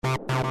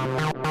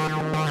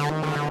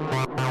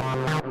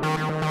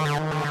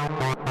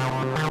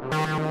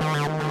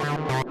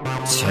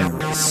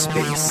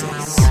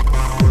TerraSpaces.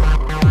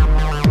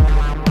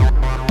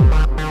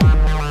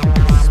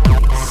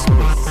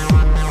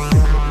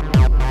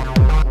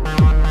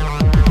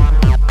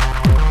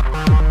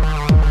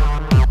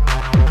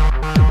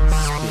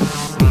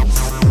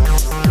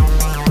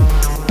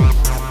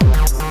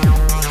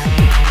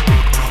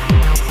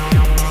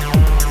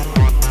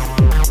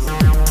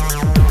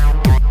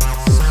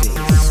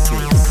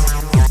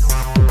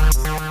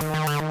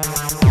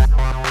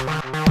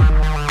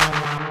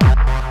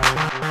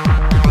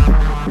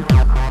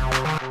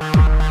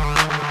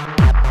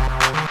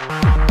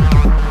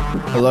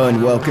 Hello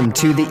and welcome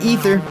to The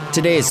Ether.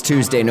 Today is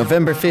Tuesday,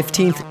 November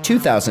 15th,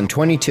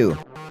 2022.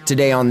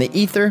 Today on The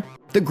Ether,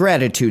 The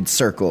Gratitude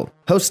Circle,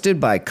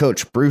 hosted by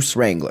Coach Bruce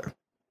Wrangler.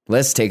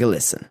 Let's take a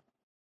listen.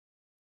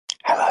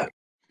 Hello.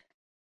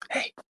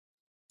 Hey.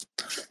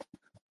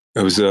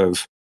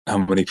 Observe how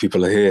many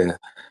people are here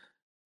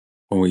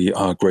when we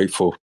are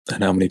grateful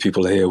and how many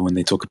people are here when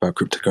they talk about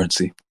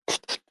cryptocurrency.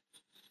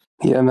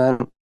 Yeah,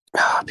 man.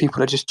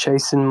 People are just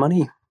chasing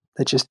money.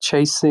 They're just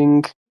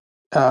chasing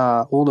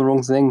all the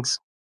wrong things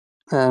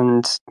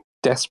and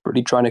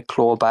desperately trying to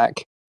claw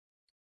back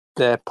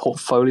their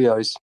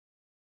portfolios.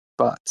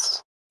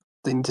 But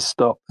they need to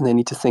stop and they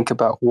need to think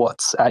about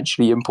what's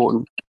actually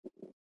important.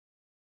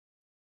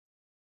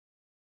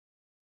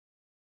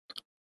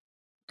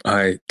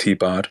 Hi,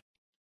 T-Bard.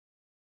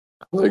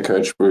 Hello,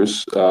 Coach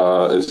Bruce.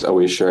 Are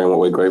we sharing what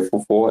we're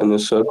grateful for in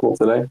this circle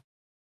today?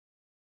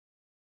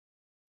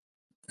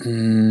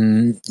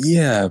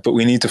 Yeah, but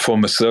we need to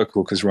form a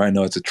circle because right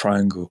now it's a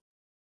triangle.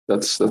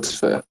 That's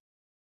fair.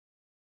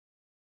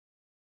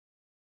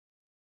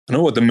 I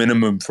know what the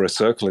minimum for a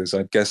circle is.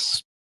 I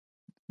guess,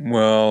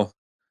 well,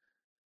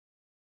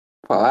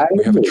 5?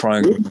 we have a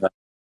triangle.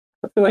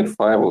 I feel like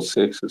 5 or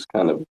 6 is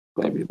kind of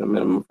maybe the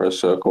minimum for a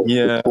circle.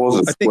 Yeah,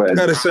 I think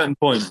at a certain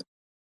point.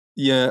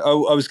 Yeah, I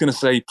was going to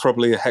say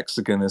probably a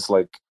hexagon is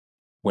like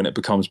when it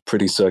becomes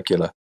pretty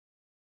circular.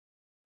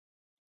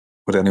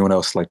 Would anyone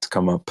else like to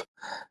come up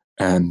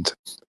and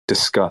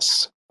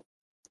discuss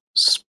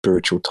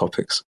spiritual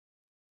topics?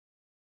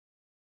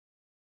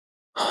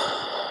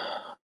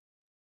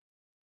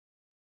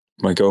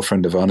 My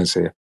girlfriend Ivana's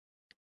here.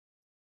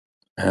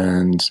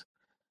 And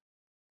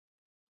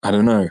I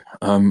don't know,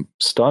 I'm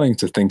starting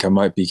to think I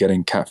might be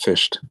getting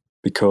catfished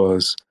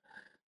because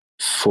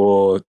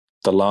for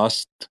the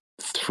last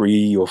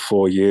 3 or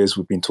 4 years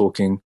we've been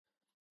talking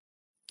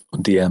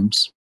on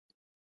DMs.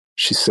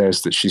 She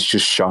says that she's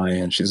just shy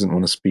and she doesn't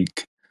want to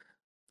speak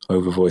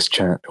over voice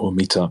chat or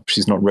meet up.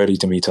 She's not ready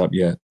to meet up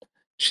yet.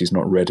 She's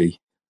not ready.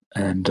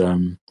 And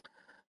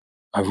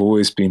I've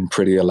always been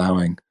pretty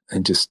allowing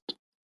and just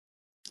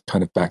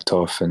kind of backed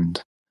off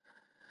and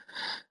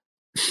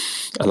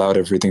allowed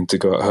everything to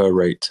go at her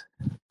rate.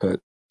 But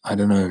I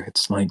don't know,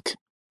 it's like,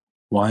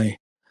 why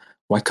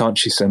can't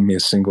she send me a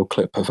single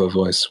clip of her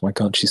voice? Why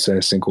can't she say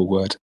a single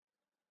word?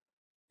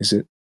 Is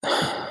it...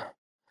 I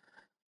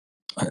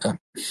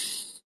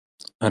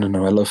don't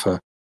know, I love her,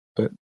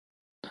 but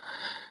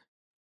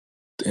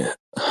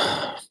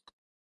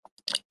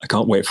I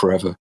can't wait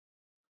forever.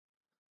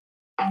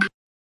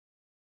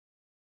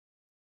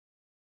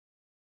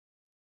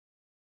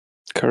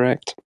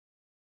 Correct.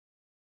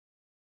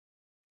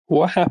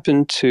 What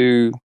happened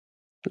to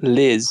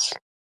Liz?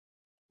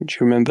 Do you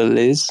remember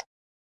Liz?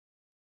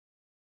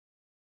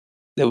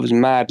 There was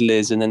Mad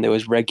Liz and then there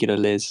was regular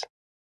Liz.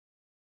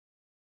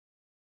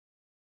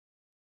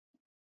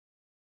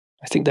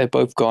 I think they're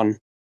both gone.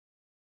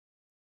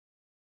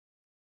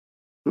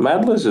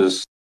 Mad Liz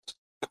is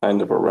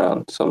kind of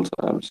around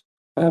sometimes.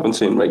 I haven't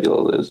seen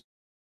regular Liz.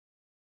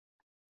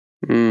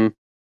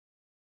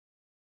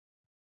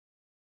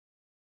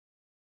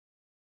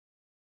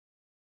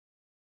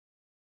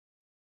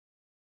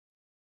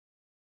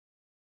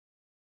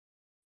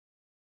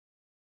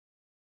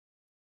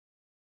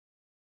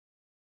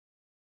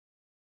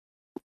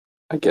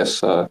 I guess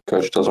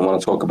Coach doesn't want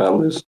to talk about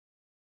Liz.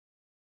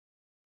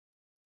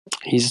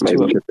 He's maybe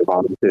too... just a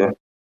volunteer.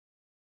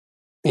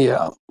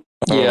 Yeah.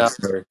 Oh, Yeah.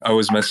 sorry. I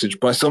was messaged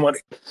by somebody.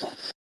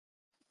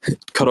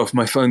 Cut off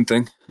my phone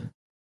thing.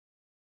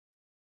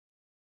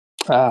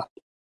 So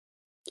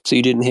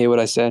you didn't hear what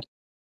I said?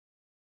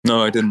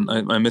 No, I didn't.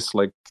 I missed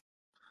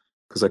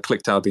because I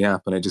clicked out the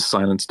app and I just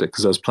silenced it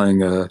because I was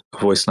playing a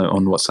voice note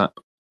on WhatsApp.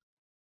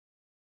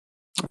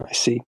 I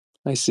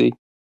see.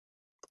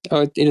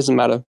 Oh, it doesn't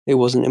matter. It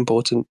wasn't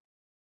important.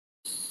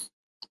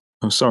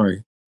 I'm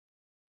sorry.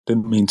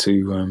 Didn't mean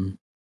to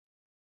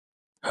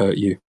hurt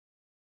you.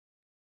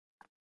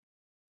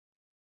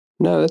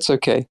 No, that's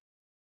okay.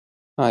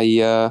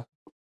 I've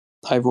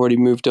already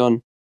moved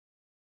on.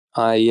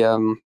 I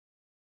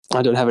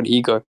don't have an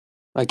ego.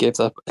 I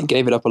gave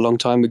it up a long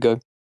time ago.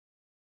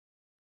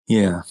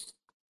 Yeah.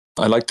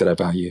 I liked that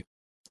about you.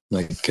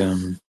 Like,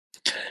 when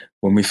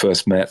we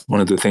first met,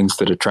 one of the things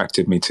that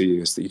attracted me to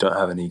you is that you don't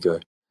have an ego.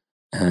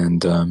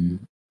 And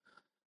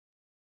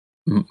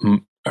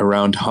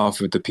around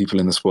half of the people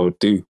in this world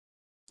do.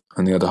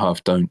 and the other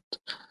half don't.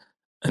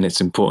 And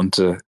it's important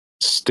to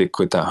stick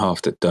with that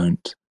half that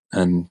don't.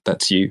 And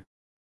that's you.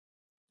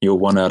 You're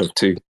 1 out of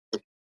 2.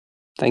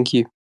 Thank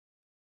you.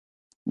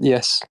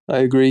 Yes, I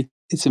agree.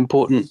 It's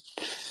important.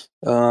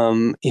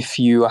 If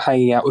you are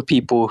hanging out with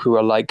people who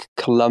are like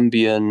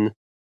Colombian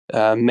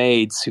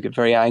maids who get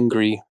very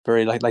angry,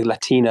 very like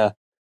Latina,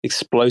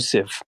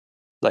 explosive,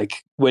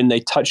 like when they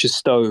touch a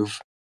stove,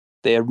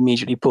 they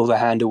immediately pull their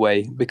hand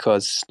away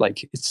because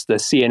like it's the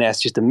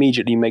CNS just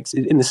immediately makes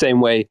it in the same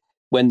way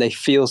when they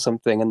feel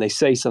something and they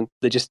say something,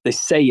 they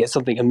say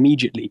something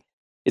immediately.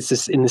 It's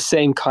just in the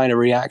same kind of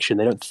reaction.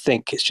 They don't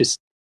think. It's just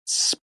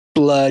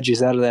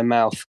splurges out of their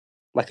mouth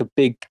like a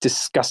big,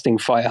 disgusting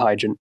fire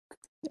hydrant.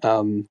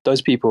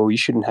 Those people, you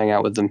shouldn't hang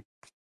out with them.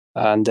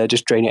 And they're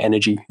just draining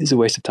energy. It's a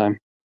waste of time.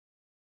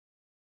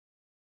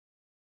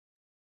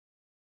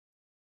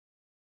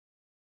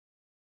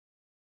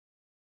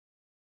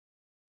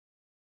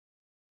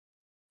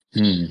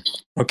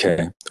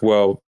 Okay.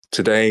 Well,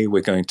 today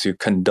we're going to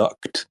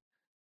conduct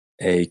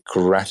a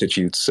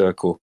gratitude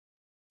circle.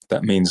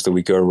 That means that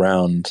we go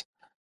around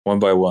one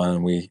by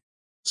one. We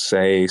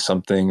say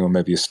something, or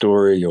maybe a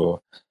story,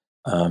 or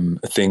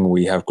a thing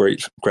we have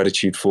great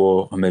gratitude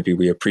for, or maybe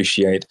we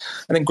appreciate.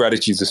 I think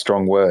gratitude is a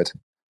strong word.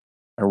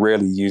 I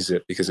rarely use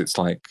it because it's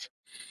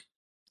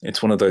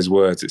one of those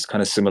words. It's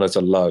kind of similar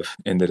to love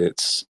in that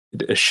it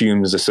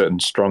assumes a certain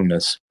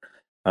strongness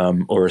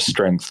or a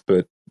strength,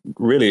 but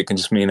really it can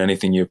just mean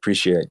anything you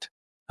appreciate,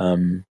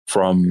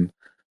 from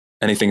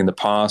anything in the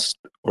past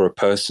or a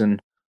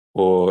person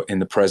or in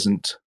the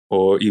present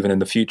or even in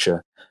the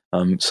future,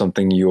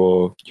 something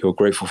you're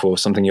grateful for,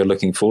 something you're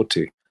looking forward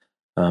to.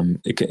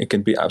 It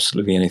can be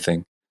absolutely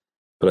anything,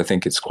 but I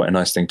think it's quite a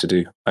nice thing to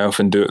do. I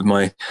often do it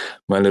with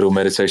my little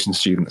meditation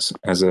students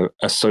as a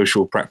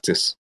social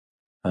practice,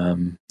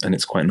 and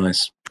it's quite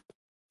nice.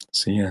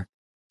 So yeah,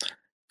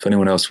 if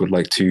anyone else would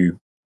like to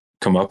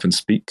come up and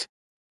speak,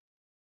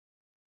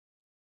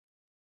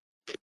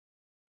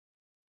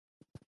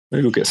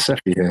 maybe we'll get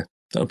Sephi here.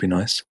 That would be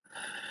nice.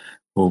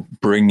 We'll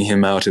bring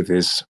him out of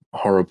his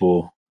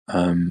horrible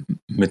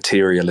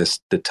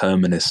materialist,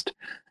 determinist,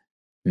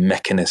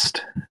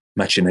 mechanist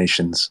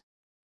machinations.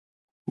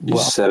 You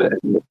said it.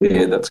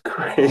 Yeah, that's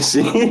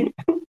crazy.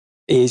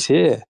 He's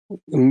here.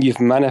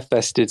 You've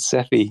manifested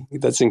Sephi.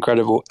 That's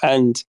incredible.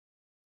 And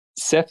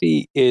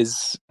Sephi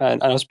is,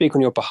 and I'll speak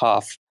on your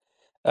behalf,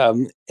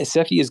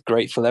 Sephi is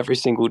grateful every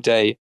single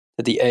day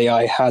that the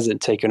AI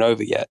hasn't taken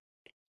over yet.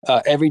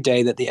 Every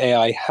day that the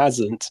AI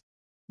hasn't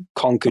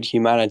conquered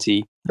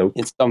humanity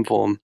in some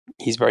form,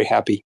 he's very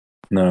happy.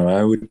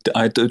 No,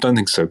 I don't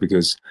think so,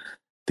 because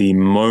the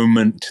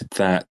moment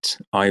that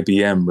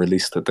IBM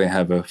released that they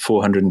have a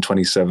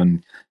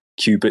 427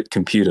 qubit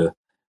computer,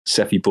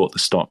 Sephi bought the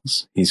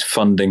stocks. He's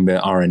funding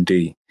their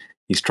R&D.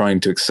 He's trying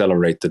to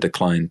accelerate the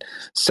decline.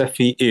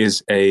 Sephi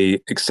is a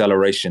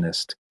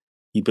accelerationist.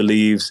 He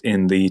believes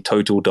in the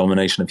total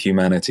domination of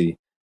humanity,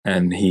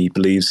 and he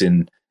believes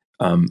in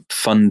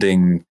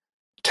funding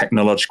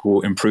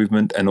technological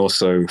improvement and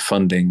also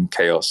funding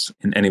chaos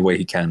in any way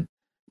he can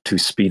to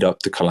speed up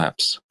the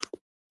collapse.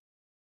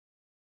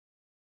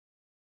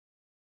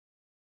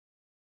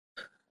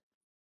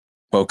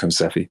 Welcome,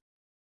 Sephi.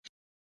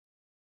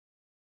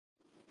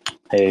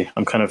 Hey,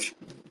 I'm kind of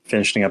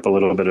finishing up a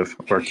little bit of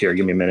work here.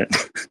 Give me a minute.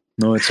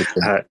 No, it's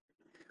okay.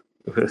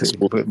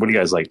 What are you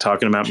guys like,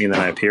 talking about me and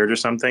then I appeared or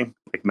something?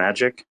 Like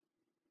magic?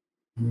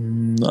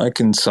 I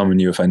can summon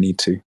you if I need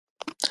to.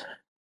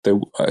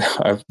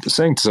 I was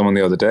saying to someone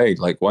the other day,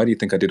 like, why do you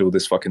think I did all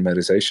this fucking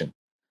meditation?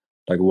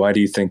 Like, why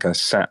do you think I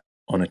sat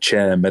on a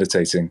chair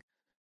meditating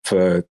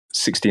for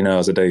 16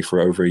 hours a day for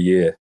over a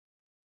year?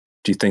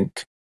 Do you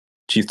think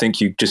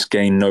you just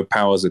gain no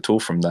powers at all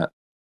from that?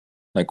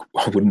 Like,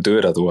 I wouldn't do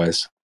it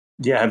otherwise.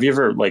 Yeah. Have you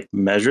ever like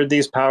measured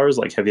these powers?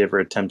 Like, have you ever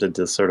attempted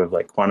to sort of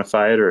like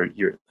quantify it, or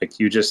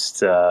you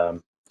just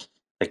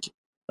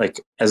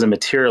like as a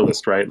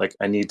materialist, right? Like,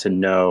 I need to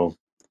know,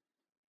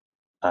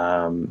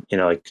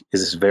 like,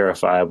 is this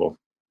verifiable?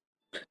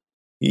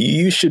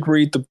 You should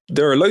read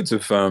there are loads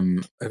of,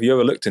 have you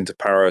ever looked into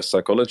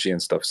parapsychology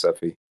and stuff,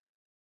 Sephi?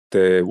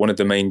 One of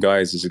the main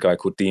guys is a guy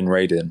called Dean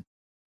Radin,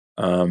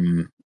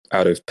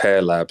 out of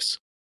Pear Labs.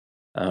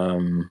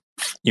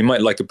 You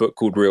might like a book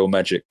called Real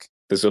Magic.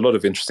 There's a lot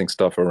of interesting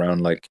stuff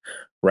around like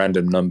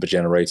random number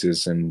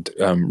generators and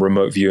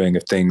remote viewing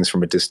of things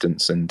from a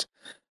distance, and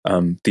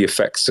the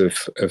effects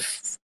of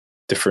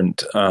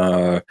different.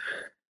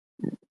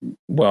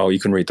 Well, you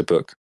can read the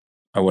book.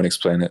 I won't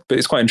explain it, but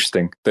it's quite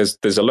interesting. There's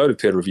a load of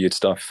peer-reviewed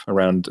stuff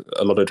around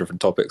a lot of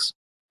different topics.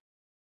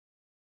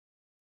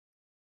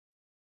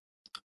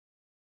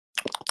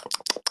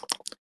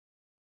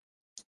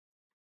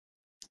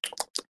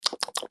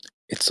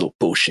 It's all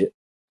bullshit.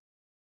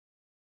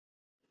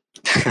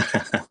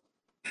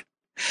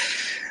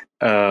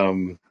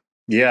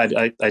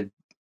 Yeah, I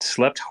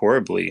slept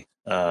horribly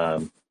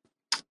because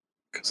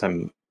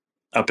I'm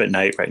up at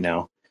night right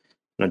now.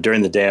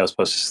 During the day I was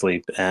supposed to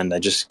sleep, and I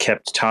just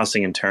kept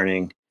tossing and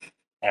turning,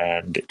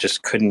 and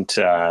just couldn't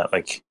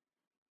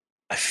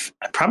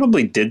I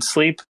probably did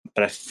sleep,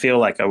 but I feel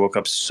like I woke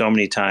up so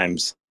many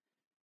times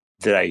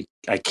that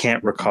I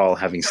can't recall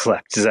having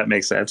slept. Does that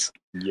make sense?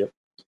 Yep.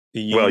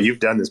 Well, you've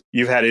done this.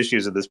 You've had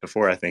issues with this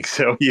before, I think.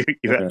 So you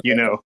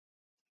know.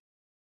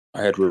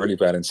 I had really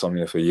bad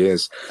insomnia for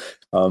years.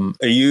 Are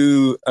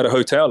you at a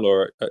hotel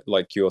or at,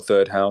 like, your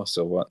third house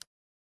or what?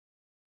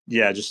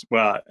 Yeah, just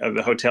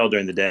a hotel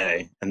during the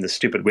day, and the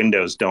stupid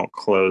windows don't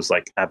close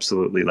like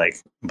absolutely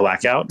like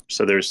blackout.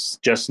 So there's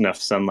just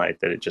enough sunlight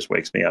that it just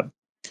wakes me up.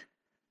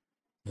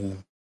 Yeah.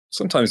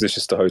 Sometimes it's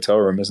just a hotel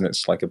room, isn't it?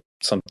 It's like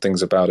some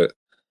things about it.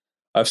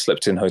 I've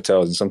slept in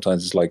hotels, and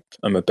sometimes it's like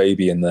I'm a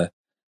baby in there.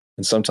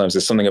 And sometimes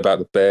there's something about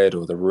the bed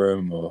or the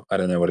room, or I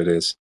don't know what it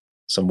is.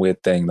 Some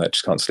weird thing that I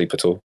just can't sleep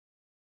at all.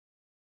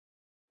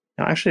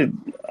 No, I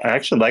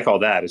actually like all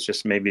that. It's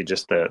just maybe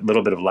just a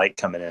little bit of light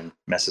coming in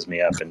messes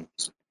me up. And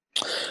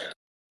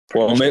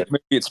well, maybe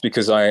it's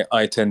because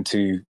I tend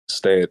to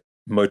stay at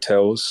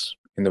motels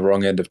in the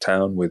wrong end of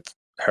town with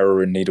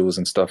heroin needles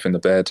and stuff in the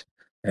bed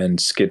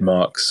and skid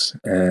marks,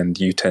 and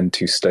you tend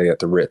to stay at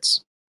the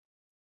Ritz.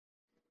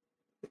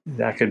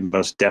 That could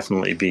most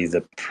definitely be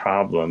the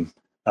problem.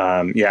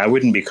 Yeah, I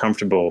wouldn't be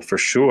comfortable for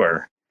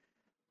sure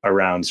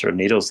around sort of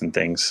needles and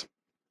things.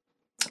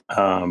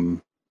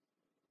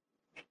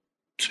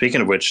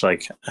 Speaking of which,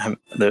 like,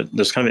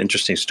 there's kind of an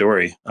interesting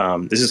story.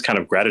 This is kind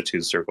of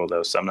gratitude circle,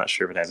 though, so I'm not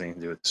sure if it has anything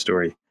to do with the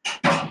story.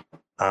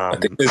 I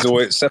think there's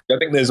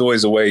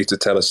always a way to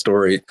tell a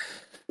story.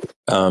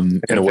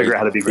 In a way, figure out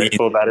how to be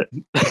grateful about it.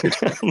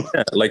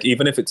 Yeah, like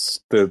even if it's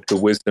the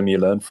wisdom you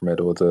learn from it,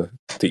 or the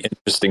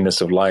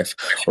interestingness of life,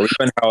 or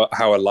even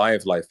how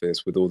alive life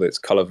is with all its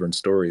color and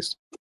stories.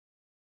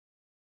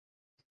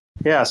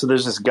 Yeah, so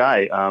there's this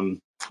guy.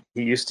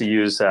 He used to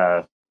use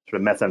sort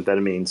of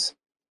methamphetamines,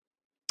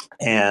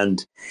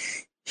 and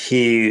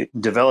he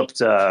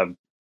developed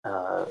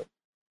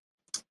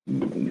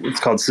it's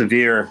called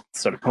severe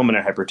sort of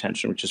pulmonary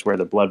hypertension, which is where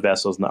the blood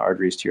vessels and the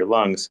arteries to your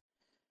lungs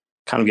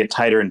kind of get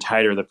tighter and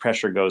tighter. The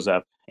pressure goes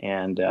up,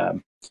 and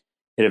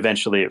it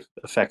eventually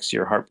affects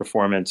your heart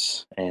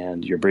performance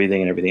and your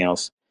breathing and everything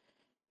else.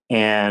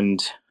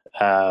 And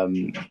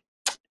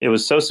it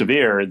was so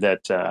severe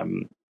that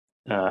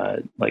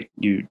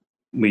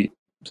we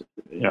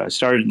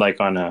started like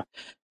on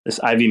this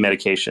IV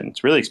medication.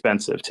 It's really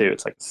expensive too.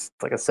 It's like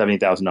a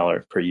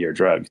 $70,000 per year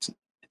drug.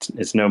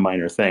 It's no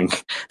minor thing.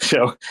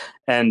 So,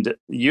 and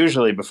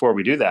usually before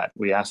we do that,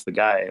 we ask the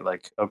guy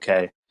like,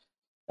 okay,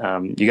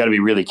 you got to be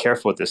really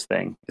careful with this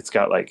thing. It's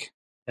got like,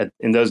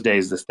 in those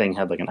days, this thing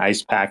had like an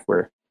ice pack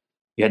where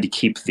you had to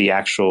keep the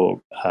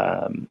actual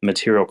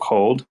material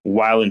cold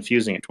while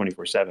infusing it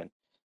 24/7.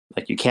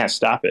 Like you can't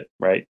stop it,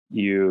 right?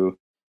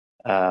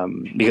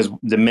 Because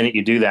the minute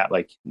you do that,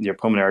 like your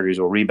pulmonary arteries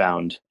will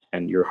rebound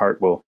and your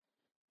heart will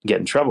get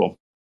in trouble.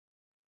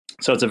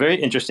 So it's a very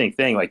interesting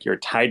thing. Like you're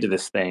tied to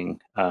this thing,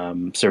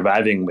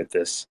 surviving with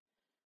this,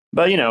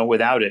 but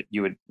without it,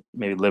 you would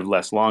maybe live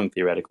less long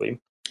theoretically.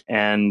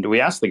 And we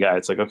asked the guy,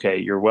 it's like, okay,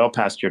 you're well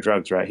past your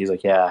drugs, right? He's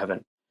like, yeah, I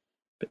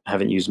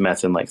haven't used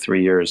meth in like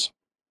 3 years.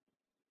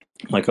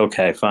 I'm like,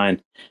 okay,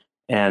 fine.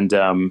 And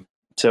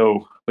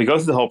so we go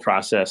through the whole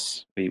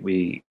process.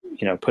 We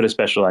put a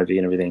special IV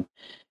and everything.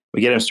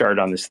 We get him started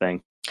on this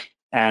thing,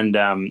 and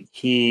so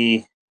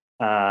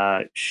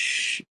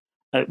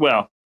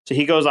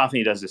he goes off and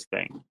he does this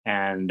thing,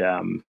 and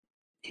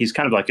he's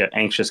kind of like an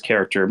anxious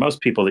character.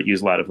 Most people that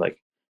use a lot of like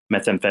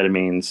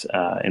methamphetamines,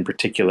 in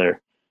particular,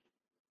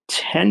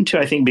 tend to,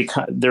 I think,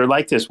 because they're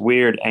like this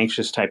weird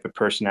anxious type of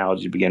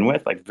personality to begin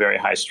with, like very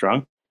high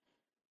strung,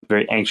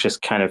 very anxious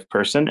kind of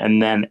person,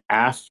 and then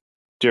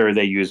after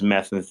they use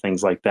meth and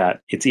things like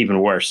that, it's even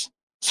worse.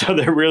 So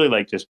they're really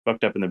like just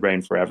fucked up in the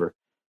brain forever.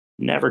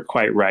 Never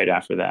quite right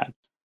after that.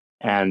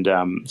 And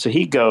so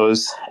he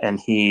goes and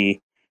he,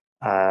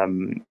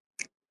 we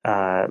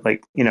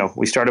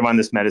start him on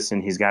this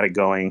medicine. He's got it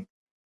going,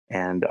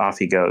 and off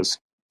he goes.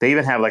 They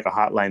even have like a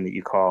hotline that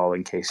you call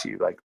in case you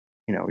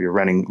you're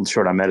running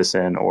short on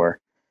medicine, or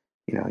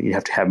you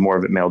have to have more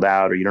of it mailed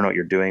out, or you don't know what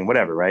you're doing,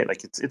 whatever, right?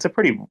 Like it's a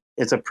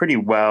pretty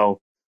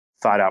well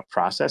thought out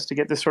process to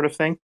get this sort of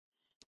thing.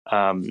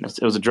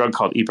 It was a drug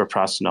called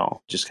epoprostenol,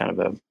 just kind of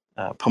a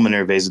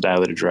pulmonary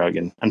vasodilator drug,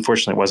 and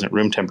unfortunately it wasn't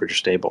room temperature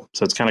stable,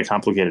 so it's kind of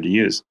complicated to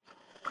use.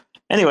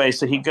 Anyway,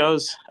 so he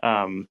goes,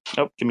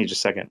 give me just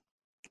a second.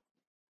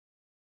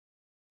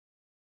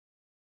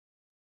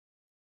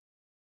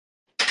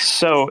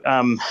 So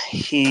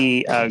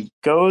he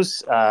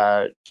goes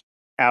out,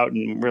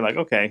 and we're like,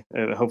 okay,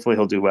 hopefully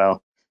he'll do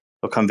well.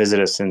 He'll come visit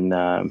us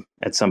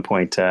at some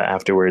point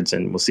afterwards,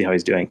 and we'll see how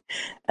he's doing.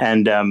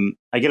 And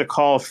I get a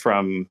call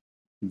from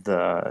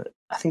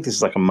I think this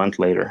is like a month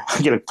later.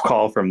 I get a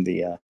call from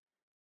the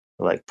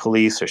like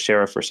police or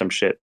sheriff or some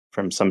shit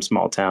from some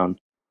small town,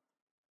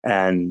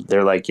 and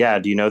they're like, "Yeah,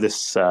 do you know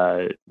this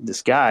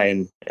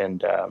guy?"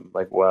 And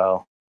like,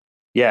 well,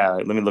 yeah.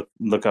 Let me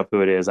look up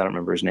who it is. I don't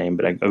remember his name,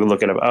 but I go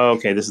look it up. Oh,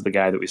 okay, this is the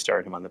guy that we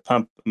started him on the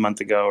pump a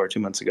month ago or 2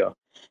 months ago,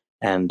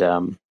 and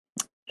I'm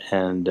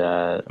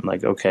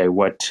like, okay,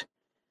 what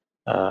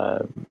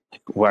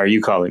why are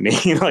you calling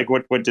me? Like,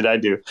 what did I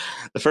do?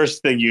 The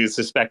first thing you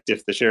suspect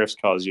if the sheriff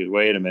calls you,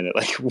 wait a minute,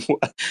 like,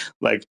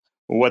 like,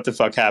 what the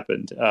fuck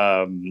happened?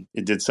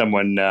 Did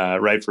someone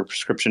write for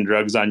prescription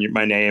drugs on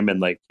my name, and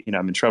like,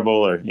 I'm in trouble,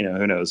 or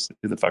who knows?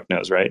 Who the fuck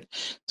knows, right?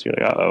 So you're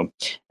like, uh-oh.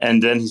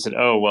 And then he said,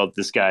 oh well,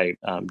 this guy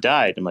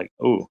died. I'm like,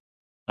 oh.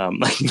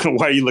 Like,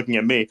 why are you looking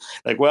at me?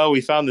 Like, well,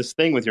 we found this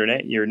thing with your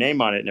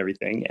name on it and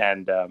everything,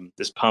 and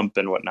this pump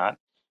and whatnot,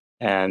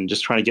 and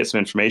just trying to get some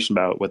information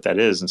about what that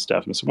is and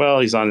stuff. And I said, well,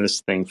 he's on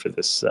this thing for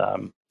this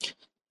and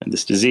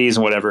this disease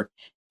and whatever.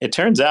 It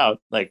turns out,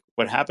 like,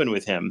 what happened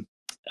with him,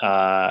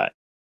 so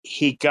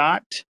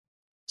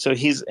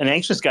he's an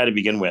anxious guy to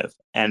begin with,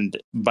 and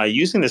by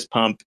using this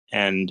pump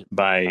and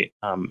by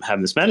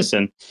having this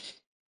medicine,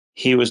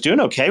 he was doing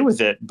okay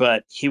with it,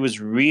 but he was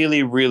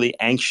really, really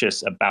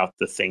anxious about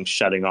the thing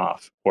shutting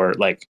off or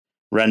like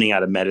running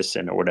out of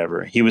medicine or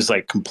whatever. He was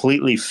like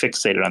completely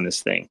fixated on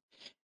this thing.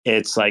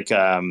 It's like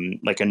a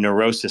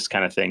neurosis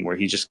kind of thing where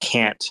he just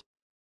can't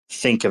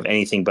think of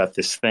anything but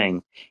this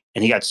thing.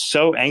 And he got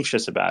so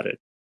anxious about it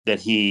that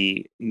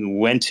he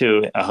went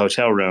to a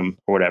hotel room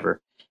or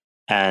whatever,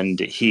 and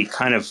he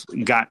kind of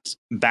got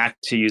back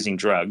to using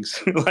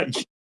drugs.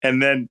 And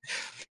then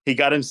he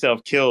got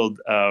himself killed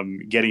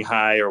getting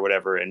high or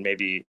whatever, and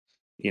maybe,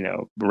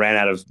 ran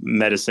out of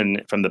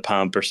medicine from the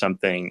pump or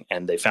something,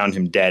 and they found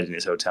him dead in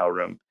his hotel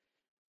room.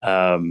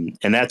 And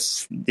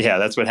that's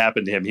what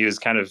happened to him.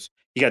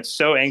 He got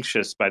so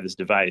anxious by this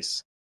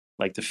device,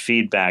 like the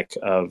feedback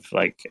of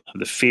like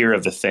the fear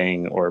of the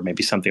thing, or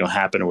maybe something will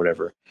happen or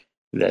whatever,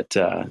 that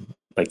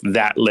like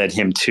that led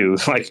him to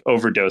like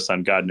overdose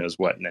on God knows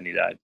what, and then he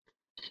died.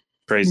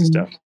 Crazy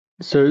stuff.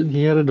 So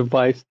he had a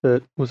device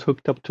that was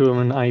hooked up to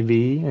an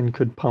IV and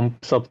could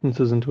pump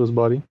substances into his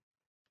body?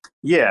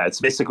 Yeah, it's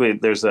basically,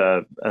 there's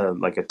a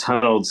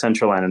tunneled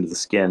central line under the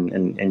skin,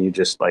 and you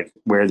just like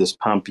wear this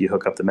pump, you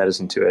hook up the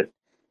medicine to it.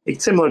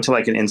 It's similar to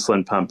like an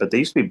insulin pump, but they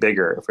used to be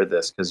bigger for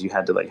this because you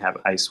had to like have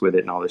ice with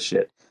it and all this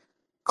shit.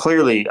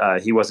 Clearly,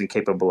 he wasn't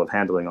capable of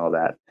handling all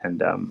that.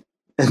 And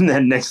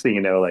then next thing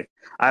you know, like,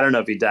 I don't know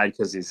if he died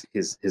because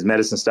his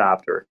medicine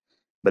stopped,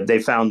 but they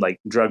found like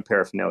drug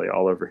paraphernalia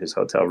all over his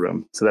hotel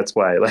room. So that's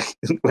why, like,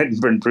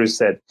 when Bruce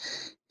said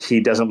he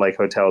doesn't like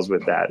hotels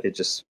with that, it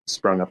just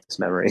sprung up this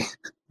memory.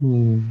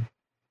 When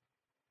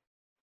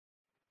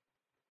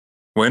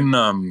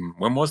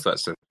was that,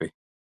 Sophie?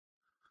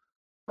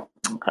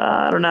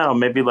 I don't know.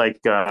 Maybe like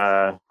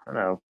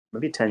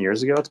maybe 10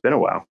 years ago. It's been a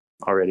while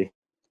already.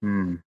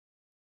 So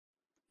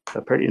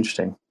pretty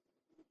interesting.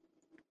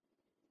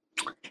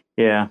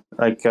 Yeah,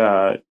 like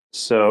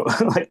so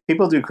like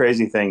people do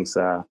crazy things,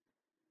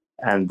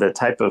 and the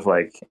type of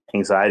like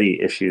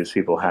anxiety issues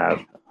people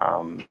have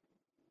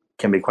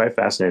can be quite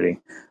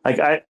fascinating. Like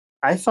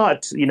I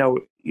thought,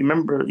 you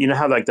remember,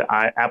 how like the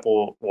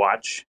Apple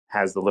Watch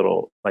has the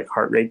little like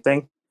heart rate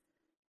thing.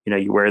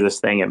 You wear this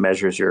thing, it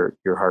measures your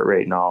heart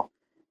rate and all,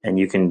 and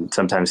you can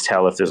sometimes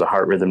tell if there's a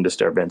heart rhythm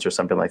disturbance or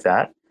something like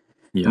that.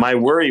 Yeah. My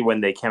worry when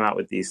they came out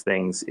with these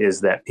things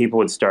is that people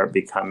would start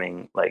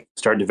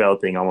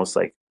developing almost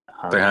like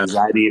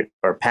anxiety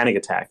or panic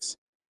attacks,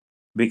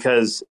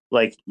 because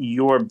like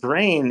your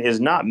brain is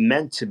not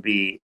meant to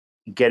be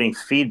getting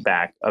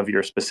feedback of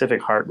your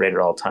specific heart rate at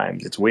all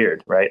times. It's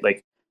weird, right?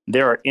 Like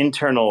there are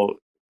internal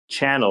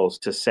channels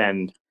to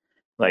send,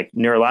 like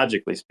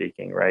neurologically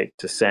speaking, right,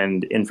 to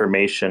send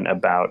information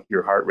about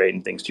your heart rate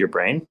and things to your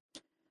brain.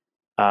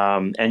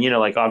 And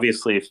like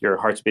obviously, if your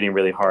heart's beating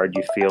really hard,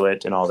 you feel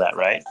it and all that,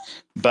 right?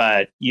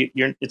 But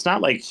it's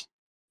not like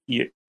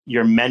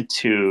you're meant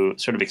to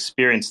sort of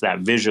experience that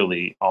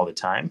visually all the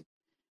time.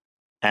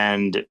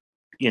 And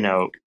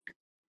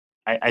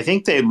I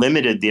think they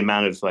limited the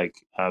amount of like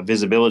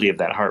visibility of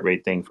that heart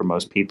rate thing for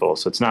most people,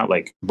 so it's not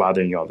like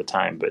bothering you all the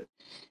time. But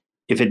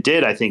if it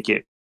did, I think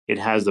it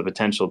has the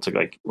potential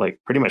to like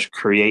pretty much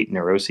create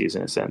neuroses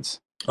in a sense.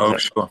 Oh,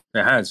 sure,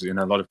 it has in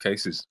a lot of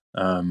cases.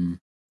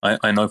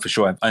 I know for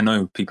sure. I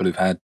know people who've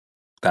had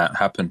that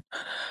happen.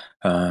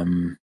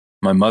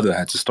 My mother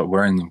had to stop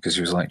wearing them because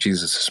she was like,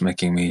 Jesus, this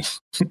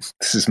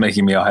is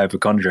making me a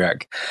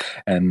hypochondriac,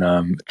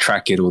 and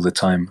track it all the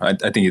time. I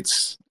think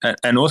it's,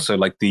 and also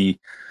like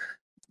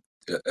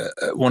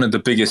one of the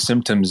biggest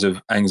symptoms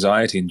of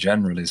anxiety in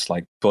general is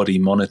like body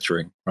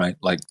monitoring, right?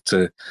 Like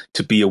to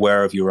be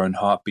aware of your own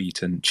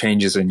heartbeat and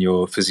changes in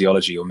your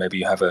physiology, or maybe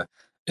you have a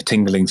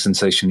tingling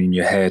sensation in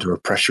your head or a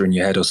pressure in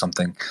your head or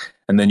something.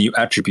 And then you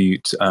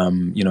attribute,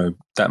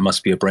 that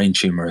must be a brain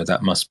tumor,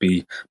 that must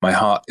be my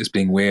heart is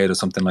being weird or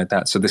something like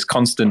that. So this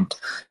constant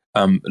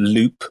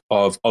loop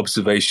of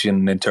observation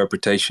and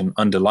interpretation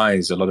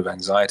underlies a lot of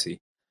anxiety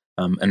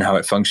and how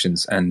it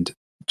functions. And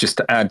just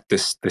to add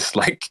this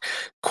like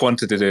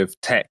quantitative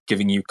tech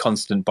giving you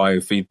constant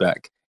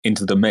biofeedback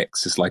into the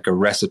mix is like a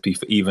recipe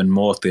for even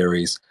more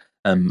theories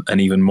and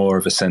even more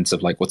of a sense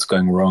of like what's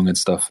going wrong and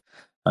stuff.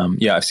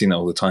 I've seen that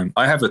all the time.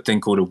 I have a thing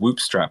called a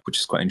Whoop strap, which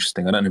is quite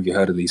interesting. I don't know if you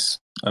heard of these.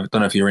 I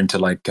don't know if you're into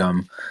like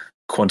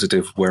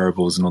quantitative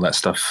wearables and all that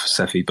stuff,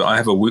 Sephi, but I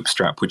have a Whoop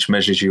strap which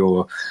measures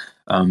your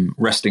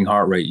resting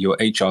heart rate, your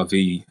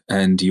HRV,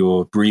 and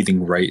your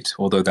breathing rate,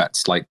 although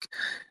that's like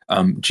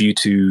due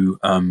to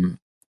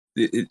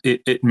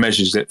it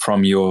measures it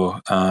from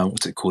your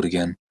what's it called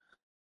again?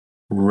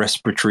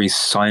 Respiratory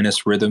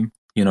sinus rhythm.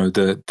 You know,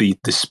 the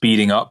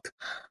speeding up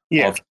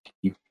of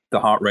the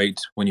heart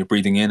rate when you're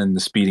breathing in, and the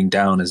speeding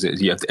down as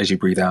you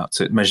breathe out.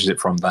 So it measures it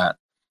from that.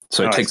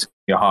 So it takes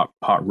your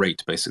heart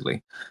rate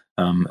basically,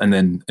 and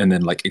then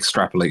like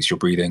extrapolates your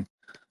breathing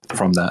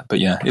from that. But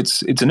yeah,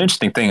 it's an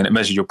interesting thing, and it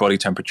measures your body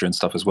temperature and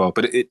stuff as well.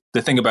 But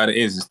the thing about it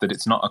is that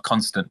it's not a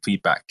constant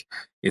feedback.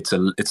 It's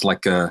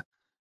like a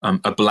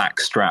black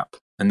strap,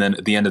 and then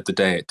at the end of the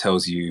day, it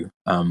tells you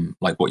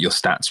like what your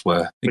stats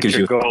were. But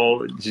your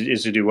goal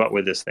is to do what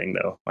with this thing,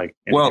 though? Like,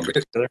 in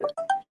particular?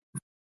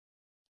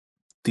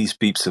 These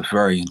beeps are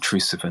very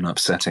intrusive and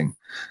upsetting.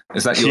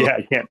 Is that your?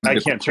 Yeah, I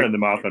can't turn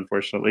them off,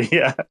 unfortunately.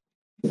 Yeah,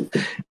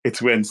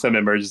 it's when some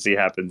emergency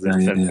happens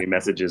and it sends me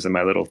messages in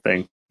my little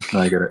thing.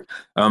 I get it.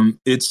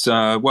 It's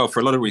well,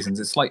 for a lot of reasons.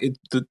 It's like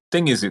the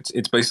thing is,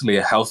 it's basically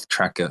a health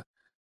tracker.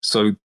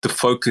 So the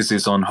focus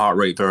is on heart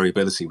rate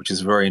variability, which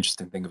is a very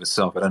interesting thing of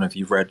itself. I don't know if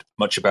you've read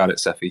much about it,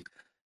 Cephii,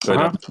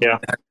 but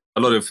a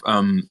lot of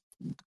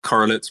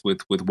correlates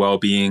with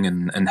well-being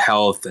and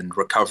health and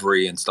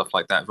recovery and stuff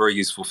like that. Very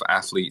useful for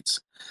athletes,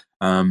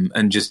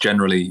 and just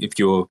generally, if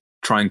you're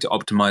trying to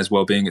optimize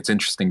well-being, it's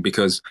interesting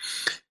because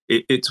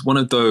it's one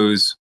of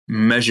those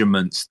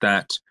measurements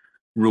that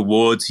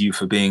rewards you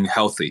for being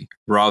healthy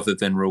rather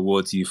than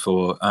rewards you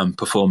for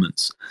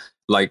performance.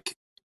 Like,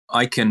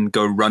 I can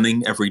go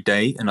running every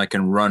day and I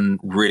can run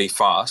really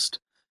fast,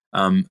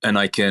 and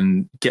I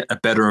can get a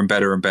better and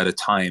better and better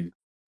time.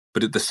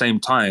 But at the same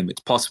time,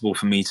 it's possible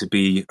for me to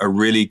be a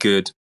really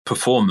good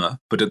performer,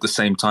 but at the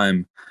same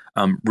time,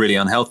 really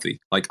unhealthy.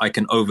 Like, I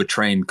can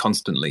overtrain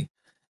constantly.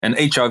 And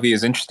HRV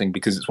is interesting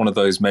because it's one of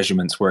those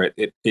measurements where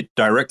it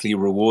directly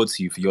rewards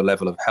you for your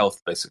level of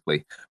health,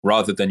 basically,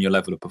 rather than your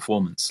level of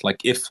performance. Like,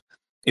 if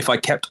I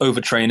kept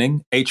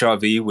overtraining,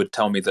 HRV would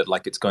tell me that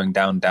like it's going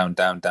down, down,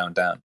 down, down,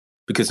 down.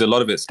 Because a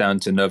lot of it's down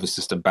to nervous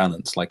system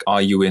balance. Like,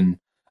 are you in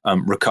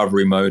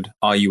recovery mode?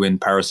 Are you in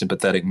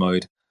parasympathetic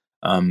mode?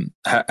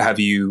 Have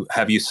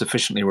you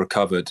sufficiently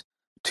recovered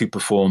to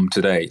perform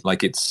today?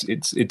 Like, it's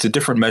a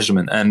different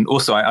measurement. And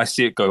also, I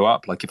see it go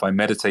up. Like, if I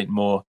meditate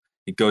more,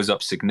 it goes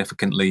up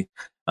significantly.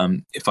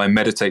 If I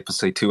meditate for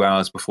say 2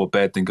 hours before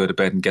bed, then go to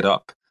bed and get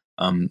up,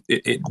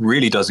 it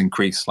really does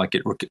increase. Like,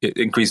 it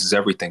increases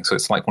everything. So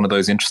it's like one of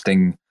those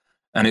interesting.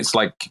 And it's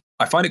like,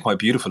 I find it quite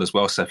beautiful as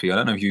well, Cephii. I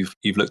don't know if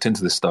you've looked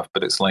into this stuff,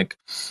 but it's like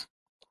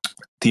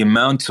the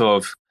amount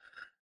of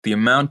the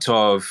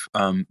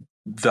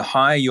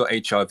higher your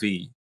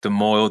HRV, the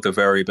more the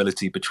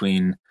variability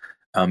between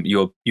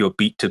your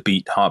beat to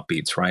beat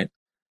heartbeats, right?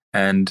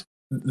 And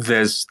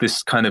there's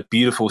this kind of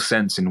beautiful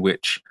sense in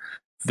which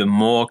the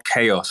more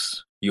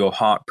chaos your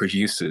heart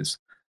produces,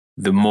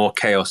 the more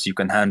chaos you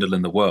can handle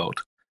in the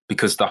world,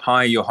 because the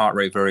higher your heart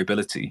rate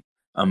variability,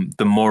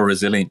 the more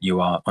resilient you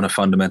are on a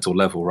fundamental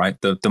level, right?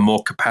 The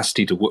more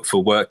capacity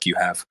for work you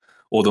have,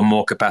 or the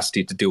more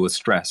capacity to deal with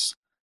stress.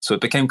 So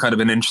it became kind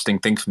of an interesting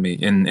thing for me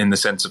in the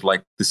sense of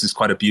like, this is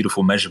quite a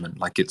beautiful measurement.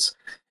 Like, it's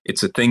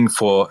a thing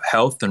for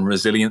health and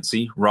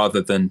resiliency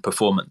rather than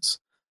performance.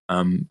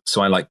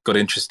 So I got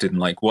interested in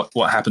like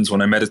what happens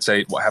when I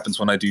meditate, what happens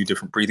when I do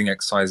different breathing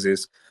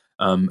exercises,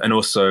 and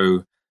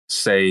also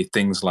say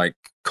things like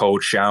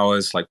cold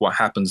showers, like what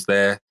happens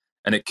there.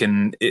 And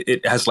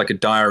it has like a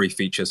diary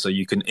feature, so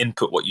you can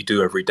input what you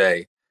do every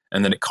day,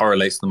 and then it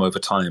correlates them over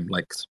time.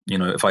 Like, you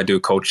know, if I do a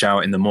cold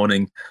shower in the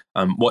morning,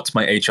 what's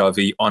my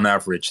HRV on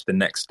average the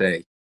next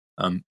day?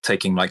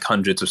 Taking like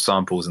hundreds of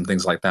samples and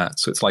things like that.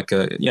 So it's like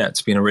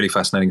it's been a really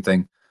fascinating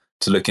thing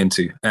to look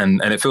into,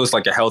 and it feels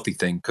like a healthy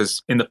thing,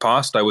 because in the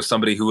past I was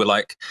somebody who were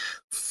like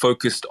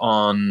focused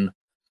on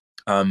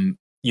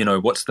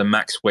what's the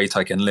max weight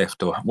I can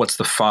lift, or what's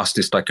the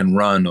fastest I can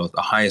run, or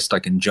the highest I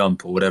can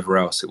jump, or whatever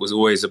else. It was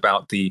always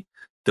about the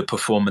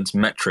performance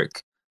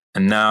metric.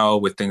 And now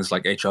with things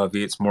like HRV,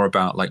 it's more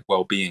about like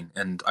well-being.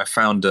 And I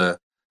found a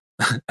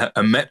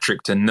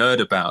metric to nerd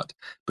about,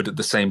 but at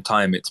the same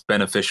time it's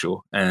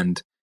beneficial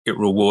and it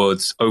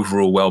rewards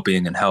overall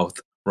well-being and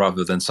health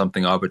rather than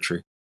something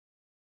arbitrary.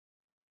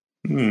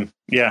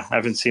 Yeah, I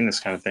haven't seen this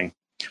kind of thing.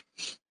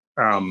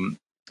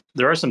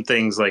 There are some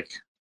things like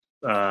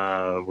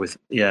with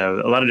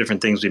a lot of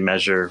different things we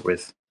measure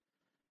with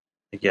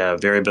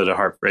variability of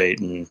heart rate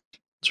and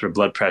sort of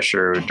blood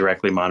pressure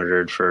directly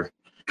monitored for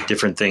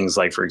different things,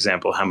 like, for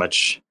example, how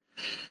much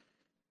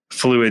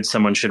fluid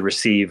someone should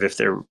receive if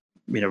they're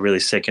really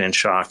sick and in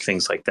shock,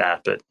 things like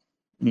that. But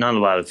not a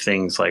lot of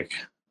things like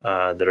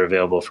that are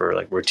available for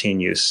like routine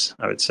use,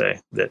 I would say,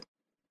 that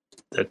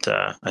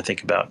I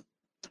think about.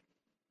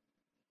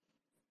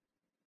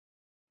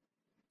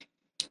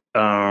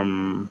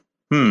 Well,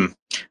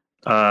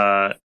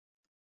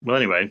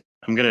 anyway,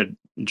 I'm going to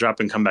drop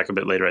and come back a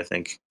bit later, I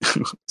think.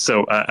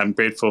 So I'm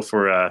grateful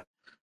for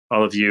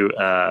all of you.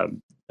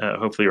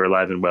 Hopefully you're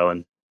alive and well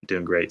and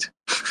doing great.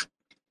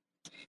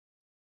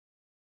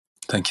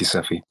 Thank you,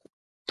 Cephii.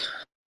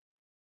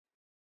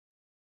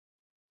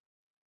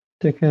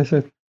 Take care,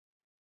 Seth.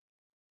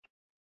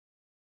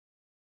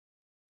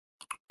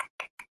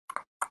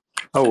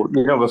 Oh,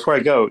 before I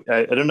go,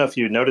 I don't know if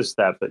you noticed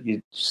that, but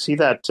you see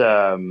that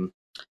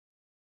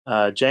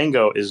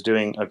Django is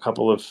doing a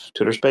couple of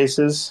Twitter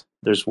Spaces.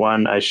 There's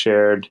one I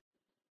shared,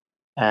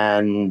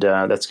 and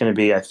that's going to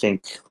be, I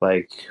think,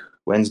 like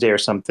Wednesday or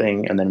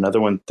something, and then another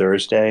one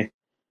Thursday.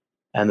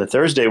 And the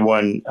Thursday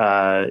one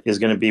is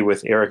going to be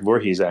with Eric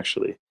Voorhees,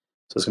 actually.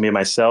 So it's going to be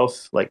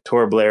myself, like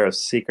Tor Blair of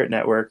Secret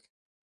Network,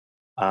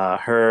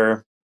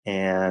 her,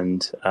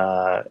 and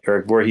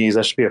Eric Voorhees.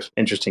 That should be an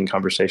interesting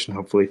conversation,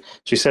 hopefully.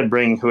 She said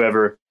bring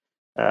whoever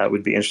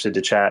would be interested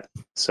to chat.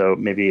 So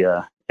maybe,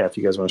 if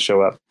you guys want to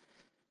show up,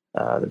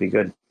 that'd be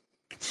good.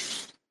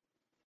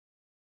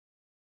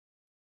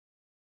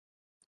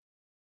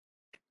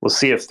 We'll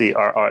see if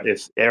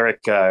if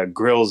Eric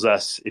grills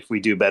us if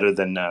we do better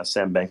than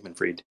Sam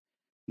Bankman-Fried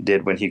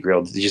did when he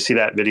grilled. Did you see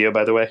that video,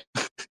 by the way?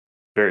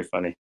 Very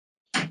funny.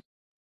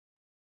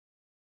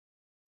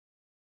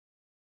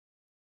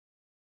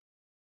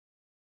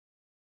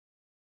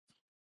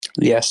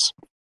 Yes.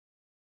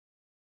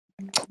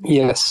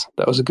 Yes,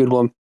 that was a good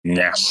one.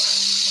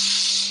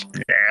 Yes.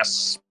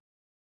 Yes.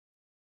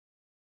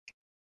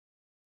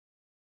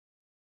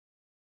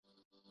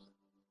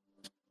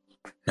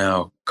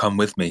 Now, come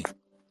with me,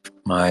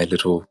 my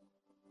little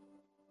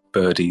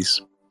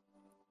birdies.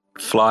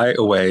 Fly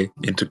away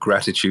into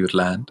gratitude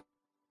land.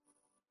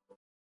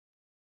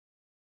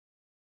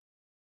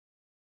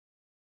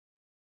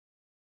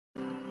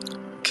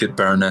 Kid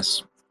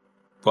Baroness,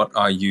 what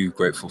are you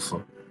grateful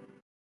for?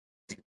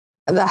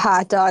 The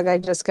hot dog I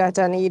just got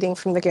done eating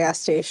from the gas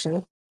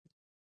station.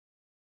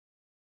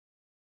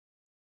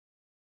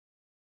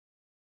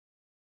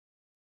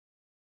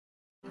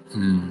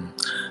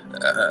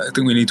 I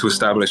think we need to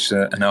establish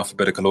an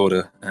alphabetical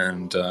order,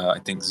 and I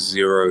think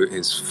 0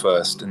 is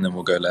first, and then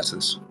we'll go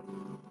letters.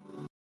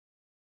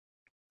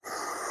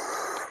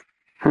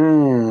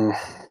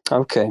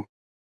 Okay.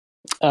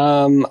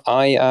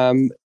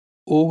 I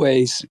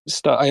always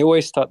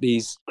start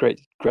these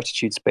great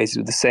gratitude spaces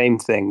with the same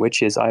thing,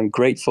 which is I'm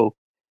grateful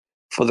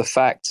for the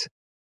fact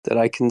that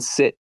I can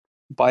sit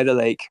by the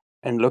lake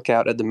and look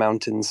out at the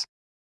mountains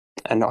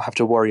and not have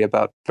to worry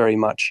about very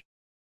much,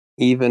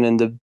 even in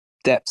the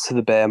depths of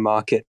the bear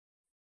market,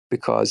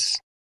 because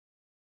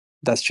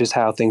that's just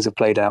how things have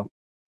played out.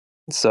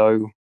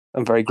 So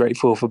I'm very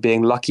grateful for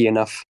being lucky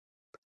enough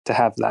to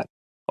have that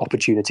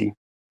opportunity,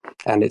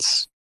 and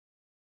it's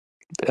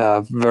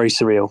very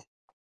surreal.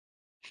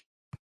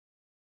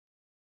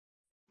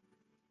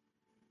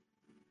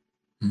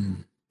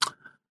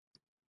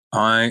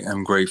 I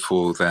am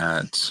grateful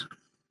that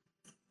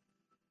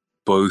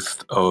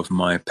both of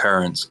my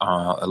parents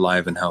are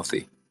alive and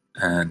healthy.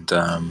 And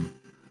I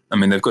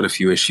mean, they've got a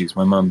few issues.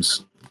 My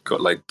mum's got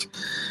like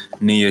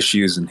knee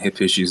issues and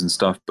hip issues and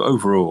stuff, but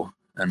overall,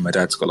 and my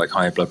dad's got like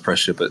high blood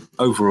pressure, but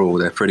overall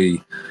they're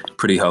pretty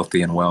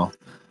healthy and well.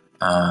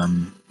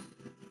 So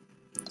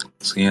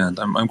yeah,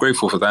 I'm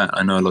grateful for that.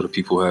 I know a lot of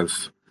people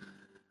have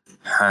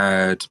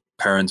had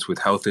parents with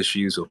health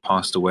issues or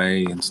passed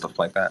away and stuff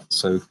like that.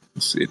 So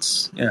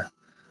it's yeah,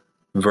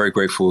 I'm very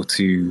grateful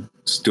to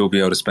still be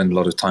able to spend a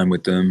lot of time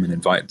with them and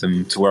invite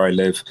them to where I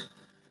live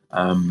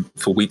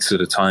for weeks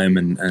at a time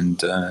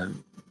and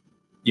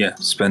yeah,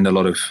 spend a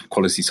lot of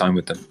quality time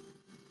with them.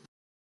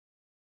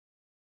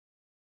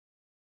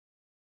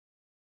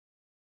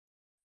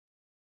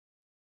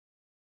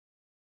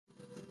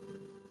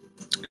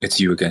 It's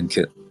you again,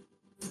 Kit.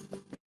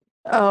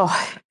 Oh,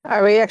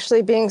 are we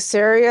actually being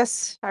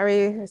serious? Are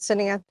we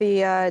sitting at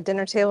the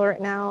dinner table right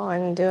now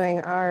and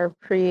doing our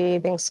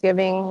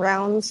pre-Thanksgiving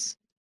rounds?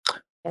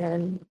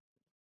 And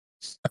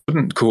I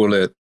wouldn't call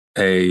it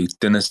a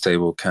dinner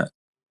table, Cat.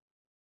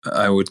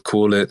 I would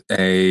call it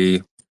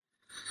a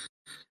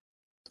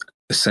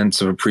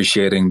sense of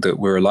appreciating that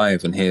we're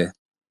alive and here.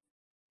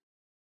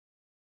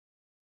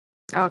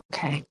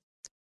 okay.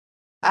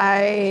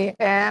 I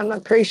am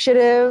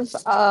appreciative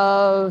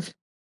of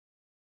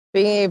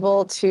being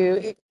able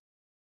to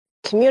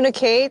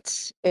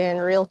communicate in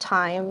real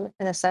time,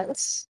 in a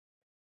sense,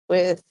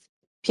 with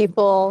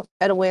people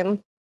at a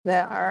whim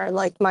that are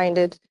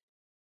like-minded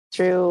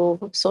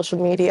through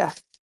social media.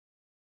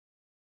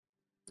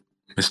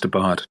 Mr.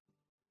 Bard.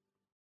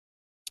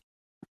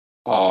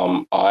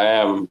 I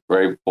am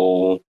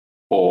grateful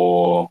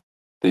for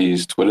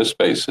these Twitter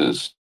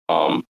spaces.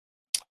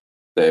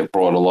 They've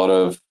brought a lot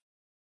of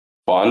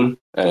fun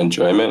and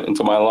enjoyment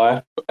into my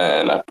life,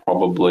 and I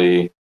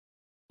probably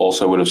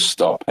also would have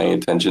stopped paying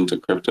attention to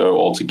crypto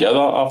altogether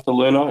after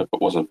Luna if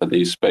it wasn't for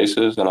these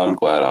spaces, and I'm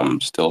glad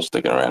I'm still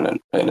sticking around and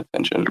paying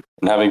attention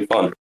and having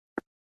fun.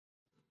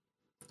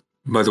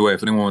 By the way,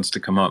 if anyone wants to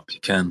come up, you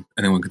can.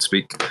 Anyone can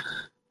speak.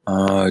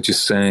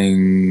 Just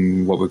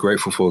saying what we're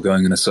grateful for,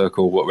 going in a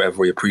circle, whatever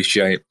we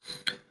appreciate.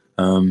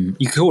 You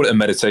could call it a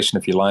meditation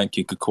if you like.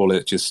 You could call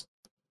it just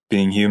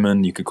being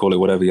human. You could call it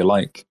whatever you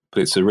like.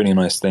 But it's a really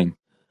nice thing.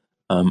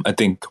 I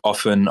think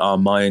often our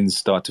minds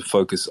start to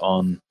focus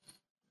on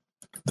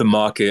the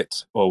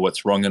market or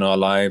what's wrong in our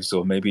lives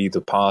or maybe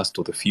the past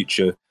or the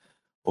future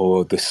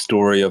or the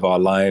story of our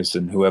lives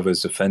and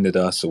whoever's offended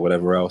us or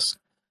whatever else.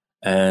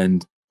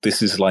 And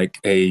this is like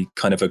a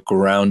kind of a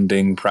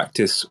grounding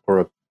practice,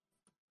 or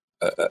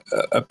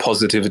a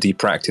positivity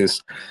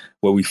practice,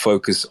 where we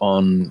focus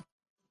on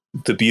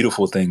the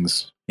beautiful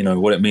things,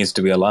 what it means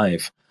to be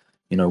alive,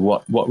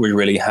 what we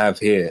really have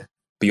here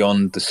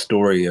beyond the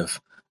story of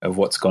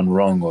what's gone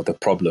wrong or the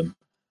problem.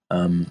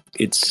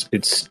 It's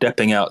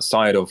stepping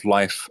outside of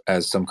life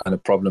as some kind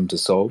of problem to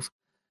solve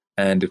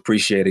and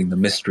appreciating the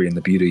mystery and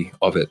the beauty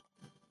of it.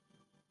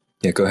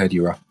 Yeah, go ahead,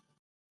 Yura.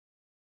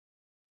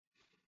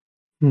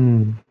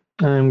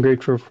 I'm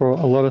grateful for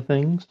a lot of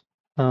things.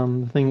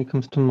 The thing that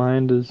comes to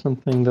mind is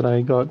something that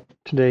I got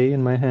today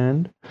in my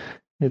hand.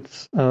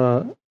 It's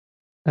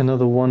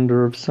another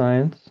wonder of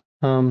science.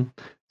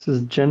 This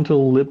is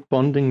gentle lip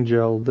bonding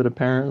gel that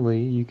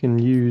apparently you can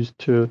use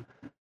to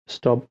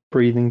stop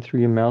breathing through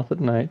your mouth at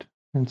night.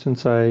 And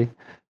since I'm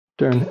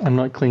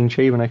not clean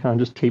shaven, I can't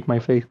just tape my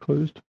face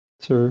closed.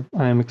 So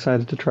I am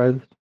excited to try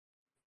this.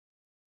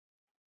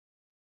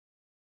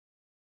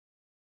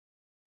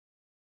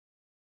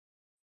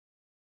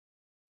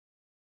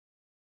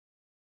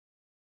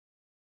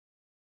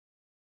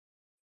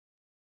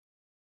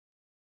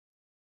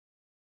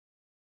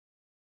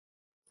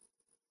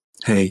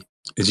 Hey,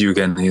 it's you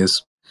again,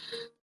 Nias.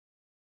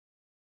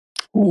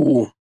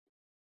 Ooh.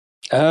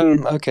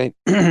 Okay.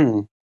 I'm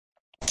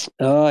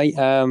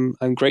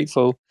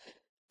grateful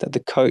that the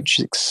coach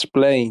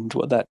explained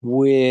what that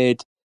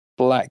weird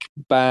black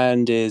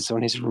band is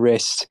on his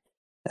wrist.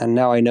 And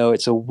now I know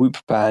it's a Whoop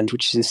band,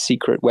 which is his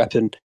secret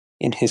weapon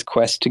in his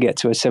quest to get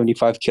to a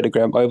 75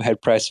 kilogram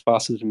overhead press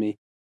faster than me.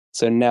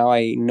 So now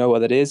I know what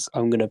that is.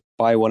 I'm going to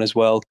buy one as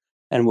well,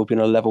 and we'll be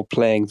on a level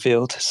playing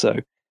field. So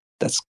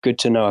that's good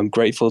to know. I'm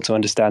grateful to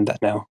understand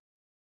that now.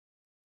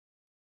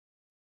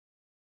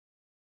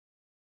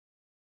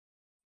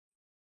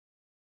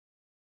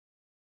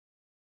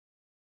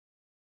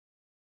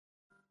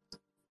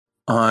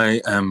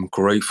 I am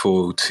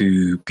grateful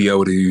to be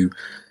able to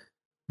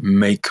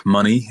make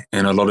money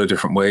in a lot of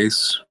different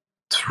ways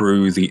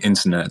through the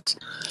internet.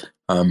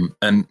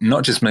 And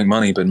not just make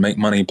money, but make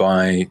money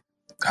by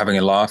having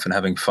a laugh and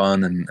having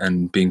fun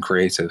and being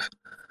creative.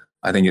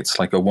 I think it's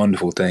like a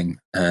wonderful thing.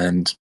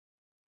 And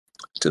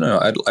I don't know,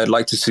 I'd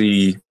like to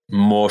see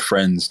more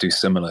friends do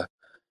similar,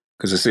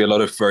 because I see a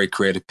lot of very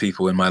creative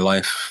people in my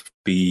life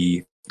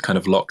be kind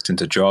of locked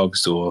into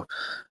jobs, or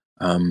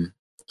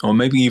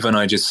maybe even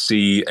I just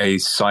see a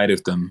side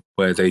of them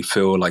where they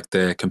feel like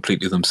they're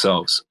completely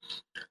themselves.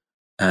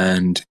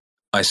 And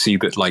I see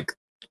that like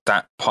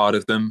that part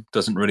of them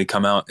doesn't really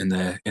come out in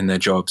their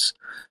jobs.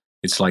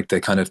 It's like they're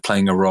kind of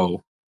playing a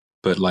role,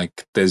 but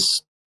like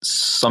there's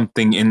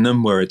something in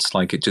them where it's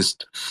like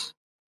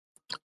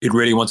it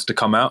really wants to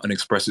come out and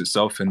express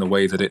itself in the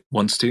way that it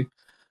wants to.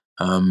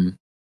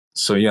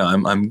 So yeah,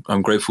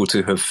 I'm grateful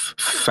to have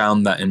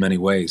found that in many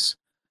ways,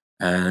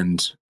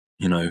 and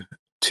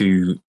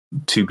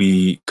to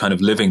be kind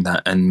of living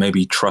that, and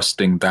maybe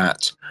trusting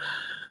that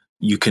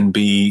you can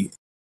be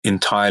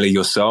entirely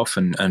yourself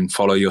and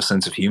follow your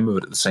sense of humor,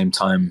 but at the same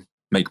time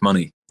make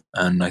money.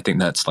 And I think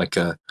that's like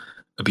a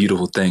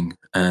beautiful thing.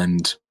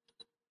 And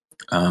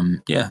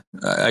yeah,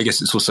 I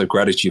guess it's also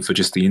gratitude for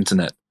just the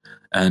internet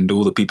and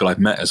all the people I've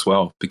met as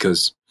well,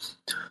 because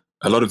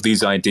a lot of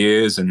these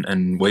ideas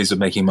and ways of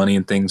making money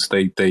and things,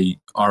 they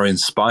are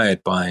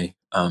inspired by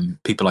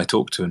people I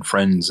talk to and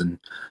friends and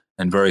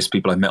various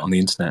people I've met on the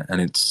internet. And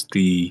it's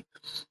the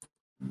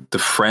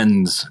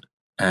friends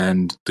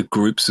and the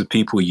groups of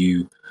people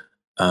you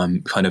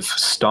kind of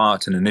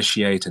start and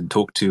initiate and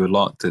talk to a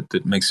lot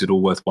that makes it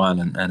all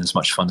worthwhile and as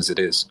much fun as it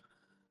is.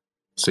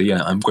 So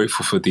yeah, I'm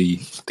grateful for the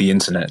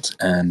internet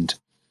and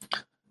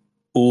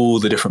all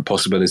the different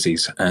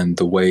possibilities and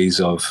the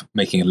ways of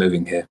making a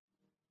living here.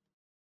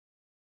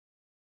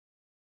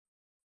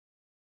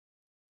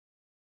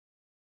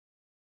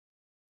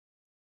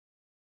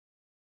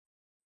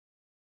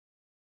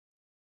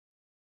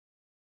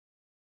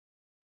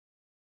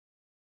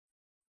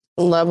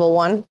 Level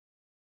 1.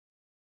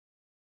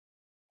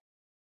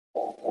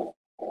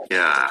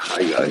 Yeah,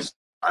 hi guys.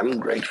 I'm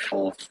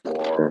grateful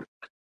for,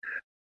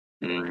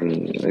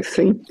 I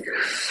think,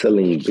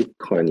 selling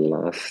Bitcoin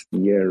last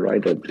year,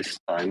 right at this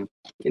time,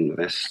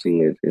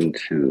 investing it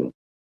into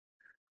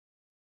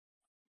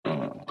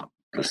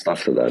the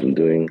stuff that I'm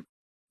doing,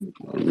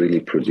 really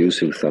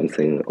producing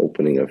something,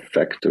 opening a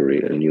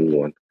factory, a new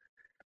one.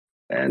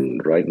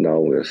 And right now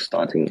we're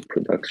starting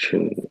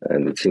production,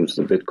 and it seems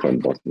the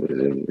Bitcoin bottom is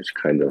in, which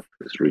kind of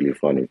is really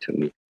funny to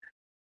me.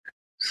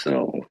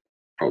 So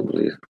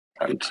probably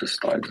time to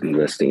start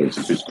investing into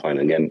Bitcoin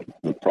again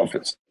with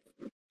profits.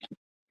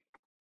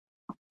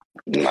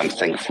 And I'm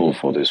thankful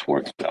for this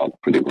worked out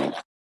pretty well.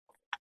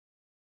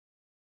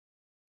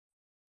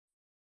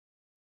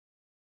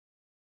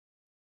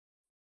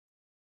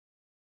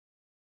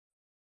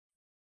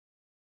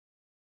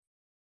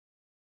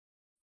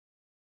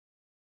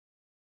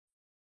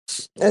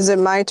 Is it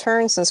my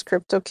turn since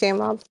crypto came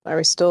up? Are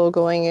we still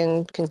going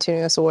in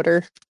continuous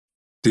order?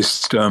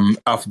 Just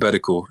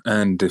alphabetical,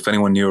 and if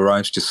anyone new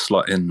arrives, just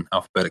slot in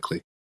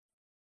alphabetically.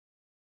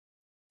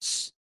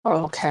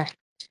 Oh, okay.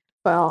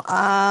 Well,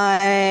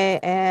 I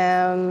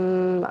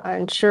am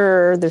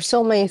unsure. There's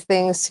so many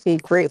things to be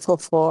grateful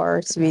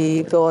for, to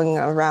be going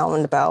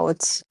around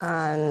about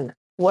on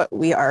what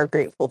we are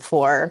grateful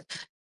for.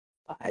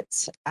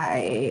 But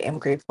I am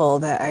grateful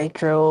that I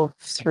drove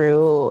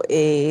through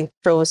a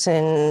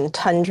frozen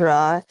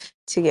tundra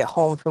to get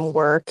home from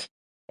work,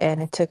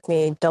 and it took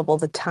me double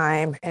the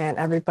time, and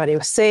everybody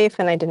was safe,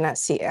 and I did not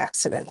see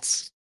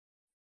accidents.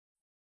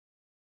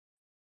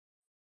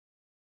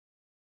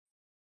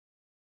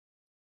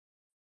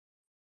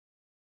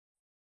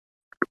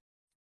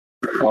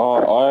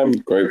 I'm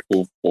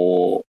grateful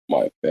for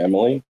my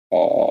family.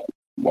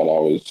 When I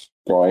was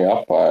growing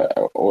up, I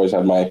always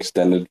had my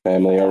extended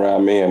family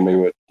around me, and we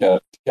would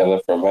get together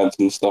for events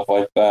and stuff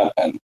like that.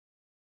 And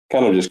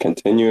kind of just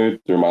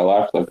continued through my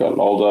life. As I've gotten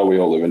older, we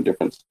all live in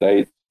different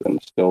states,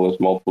 and still, there's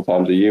multiple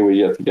times a year we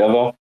get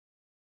together.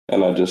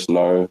 And I just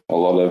know a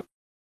lot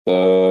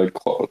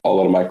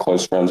of my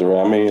close friends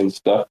around me and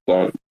stuff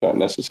don't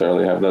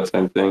necessarily have that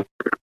same thing.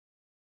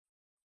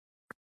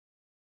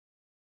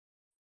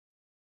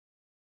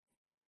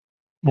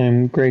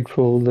 I'm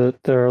grateful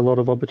that there are a lot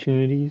of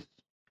opportunities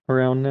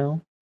around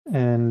now,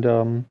 and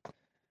a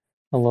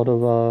lot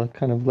of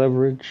kind of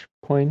leverage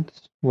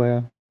points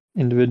where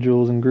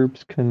individuals and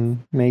groups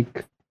can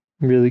make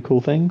really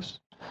cool things.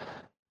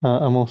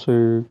 I'm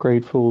also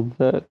grateful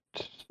that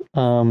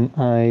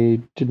I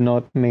did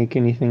not make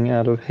anything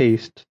out of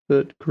haste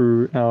that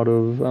grew out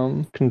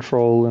of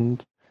control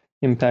and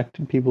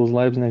impacted people's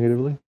lives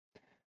negatively.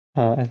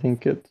 I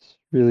think it's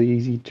really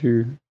easy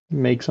to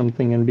make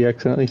something and be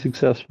accidentally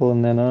successful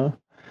and then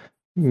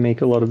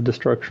make a lot of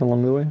destruction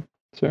along the way.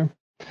 So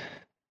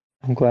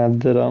I'm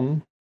glad that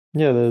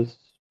yeah, there's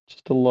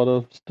just a lot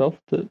of stuff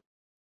that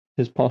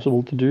is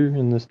possible to do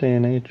in this day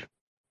and age.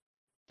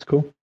 It's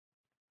cool.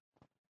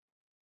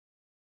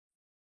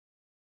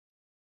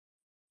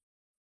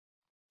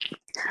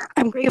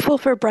 I'm grateful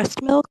for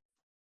breast milk.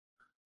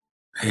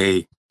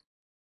 Hey,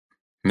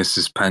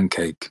 Mrs.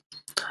 Pancake.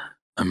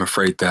 I'm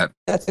afraid that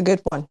That's a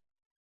good one.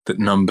 that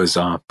numbers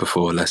are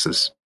before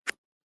letters.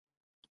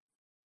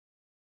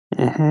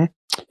 Mm-hmm.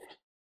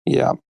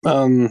 Yeah,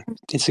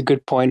 it's a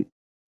good point,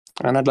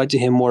 and I'd like to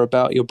hear more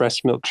about your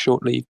breast milk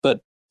shortly.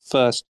 But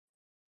first,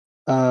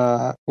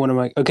 so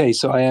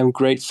I am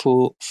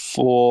grateful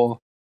for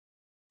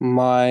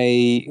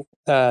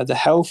the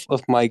health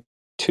of my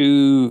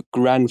two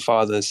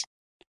grandfathers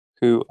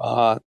who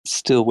are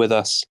still with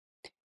us,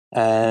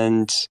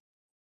 and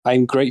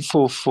I'm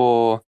grateful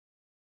for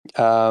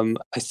I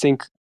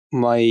think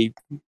my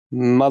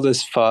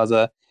mother's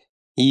father.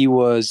 He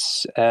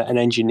was an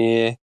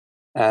engineer,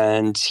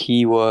 and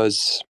he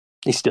is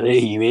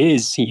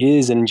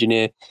an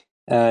engineer,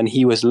 and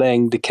he was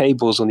laying the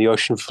cables on the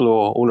ocean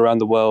floor all around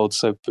the world,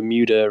 so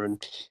Bermuda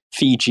and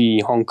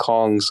Fiji, Hong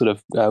Kong, sort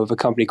of with a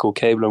company called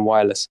Cable and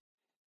Wireless.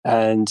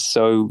 And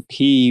so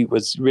he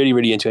was really,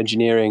 really into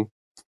engineering,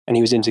 and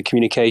he was into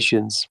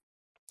communications,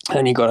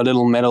 and he got a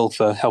little medal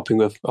for helping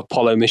with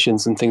Apollo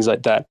missions and things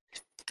like that.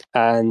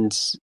 And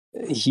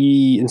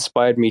he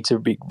inspired me to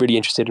be really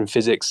interested in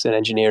physics and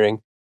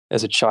engineering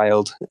as a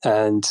child,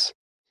 and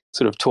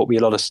sort of taught me a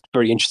lot of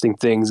very interesting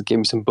things, gave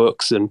me some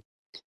books. And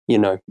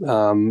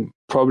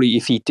probably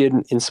if he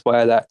didn't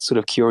inspire that sort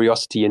of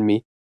curiosity in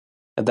me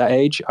at that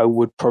age, I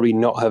would probably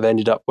not have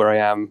ended up where I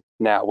am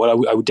now.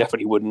 Well, I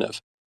definitely wouldn't have.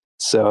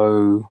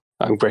 So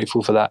I'm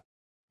grateful for that.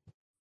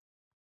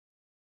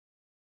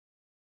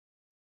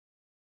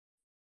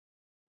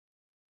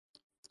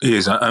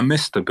 Yes, I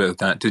missed a bit of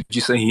that. Did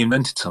you say he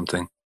invented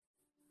something?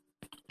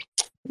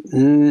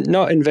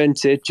 Not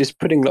invented, just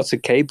putting lots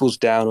of cables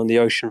down on the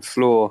ocean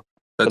floor.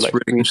 That's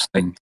really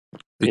interesting,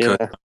 because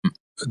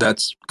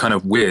that's kind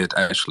of weird,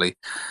 actually,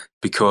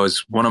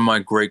 because one of my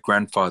great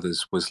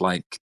grandfathers was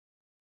like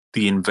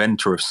the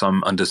inventor of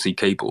some undersea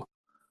cable.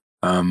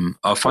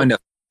 I'll find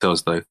out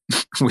details, though.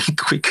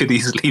 we could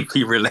easily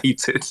be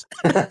related.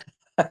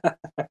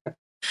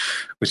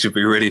 Which would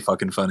be really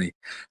fucking funny.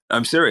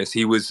 I'm serious.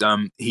 He was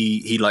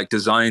he like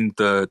designed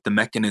the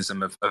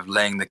mechanism of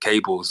laying the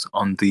cables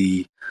on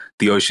the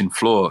ocean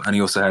floor, and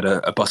he also had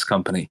a bus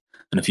company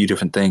and a few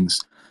different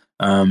things.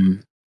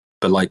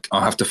 But like, I'll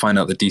have to find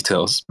out the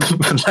details.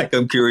 But like,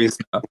 I'm curious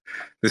now.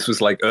 This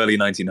was like early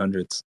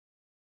 1900s.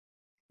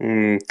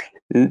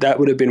 That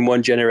would have been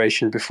one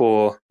generation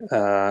before.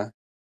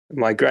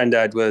 My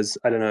granddad was,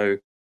 I don't know,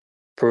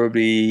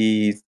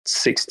 probably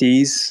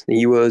 60s.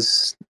 He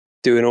was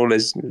doing all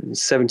his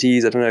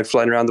 70s, I don't know,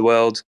 flying around the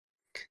world,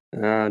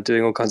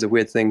 doing all kinds of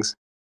weird things,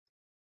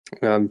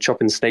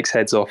 chopping snakes'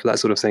 heads off, that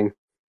sort of thing.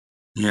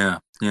 Yeah,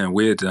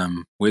 weird.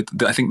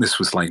 I think this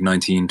was like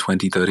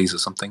 1920s, 30s or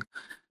something,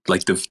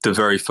 like the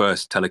very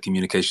first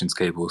telecommunications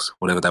cables,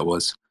 whatever that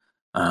was.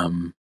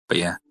 But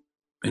yeah,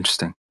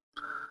 interesting.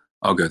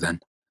 I'll go then.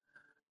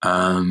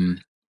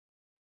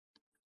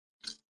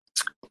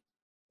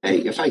 Hey,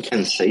 if I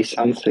can say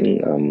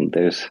something,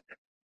 there's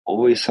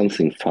always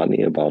something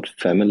funny about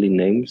family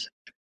names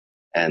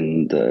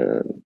and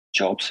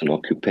jobs and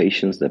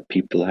occupations that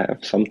people have.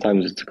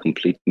 Sometimes it's a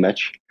complete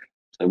match.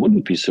 I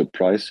wouldn't be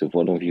surprised if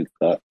one of you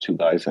two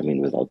guys, I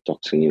mean, without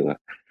doxing you,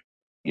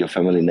 your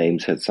family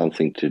names had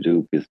something to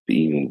do with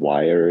being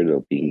wired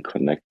or being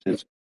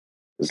connected.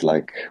 It's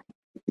like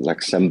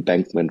Sam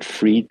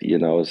Bankman-Fried, you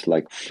know, it's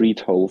like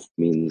Friedhof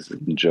means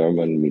in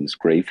German means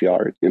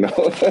graveyard, you know.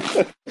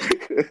 I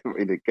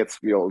mean, it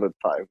gets me all the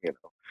time, you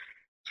know.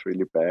 It's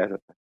really bad.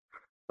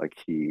 Like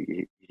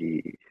he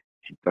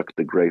dug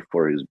the grave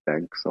for his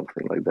bank,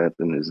 something like that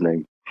in his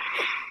name.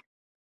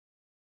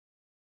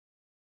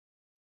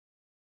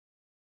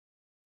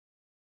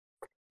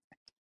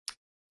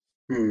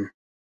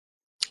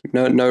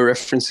 No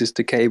references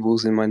to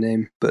cables in my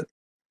name, but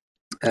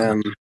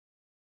I'm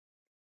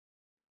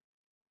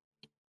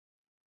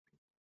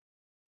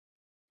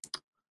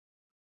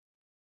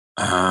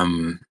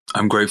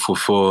grateful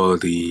for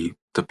the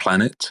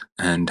planet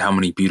and how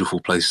many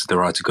beautiful places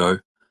there are to go.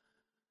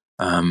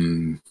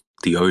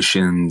 The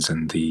oceans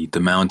and the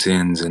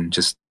mountains and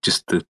just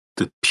the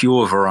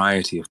pure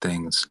variety of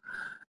things,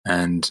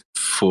 and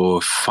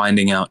for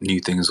finding out new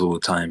things all the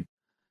time.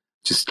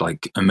 Just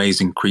like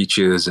amazing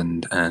creatures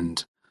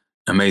and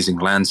amazing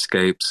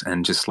landscapes,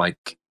 and just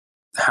like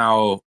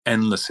how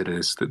endless it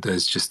is, that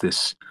there's just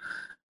this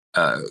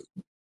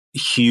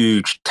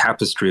huge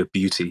tapestry of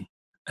beauty,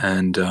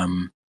 and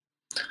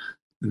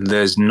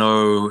there's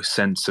no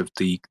sense of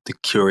the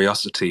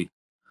curiosity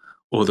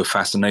or the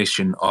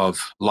fascination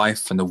of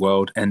life and the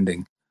world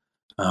ending.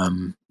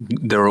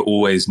 There are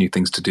always new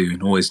things to do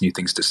and always new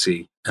things to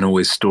see, and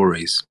always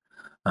stories,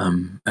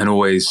 and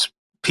always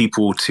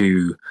people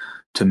to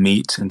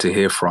meet and to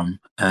hear from.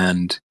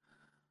 And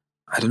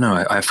I don't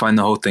know, I find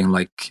the whole thing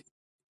like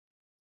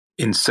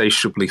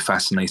insatiably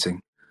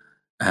fascinating,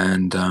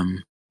 and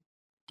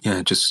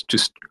yeah,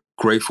 just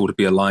grateful to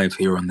be alive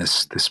here on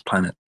this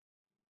planet.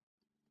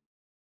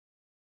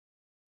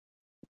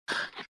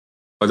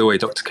 By the way,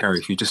 Dr. Carey,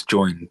 if you just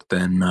joined,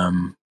 then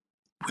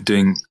we're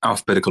doing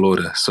alphabetical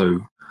order.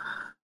 So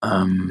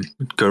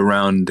go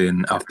around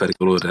in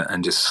alphabetical order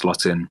and just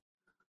slot in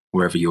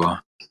wherever you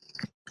are.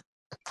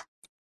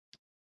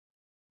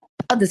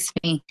 Oh, this is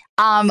me.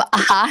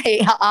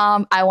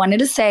 I wanted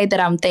to say that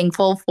I'm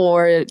thankful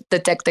for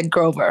Detective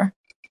Grover.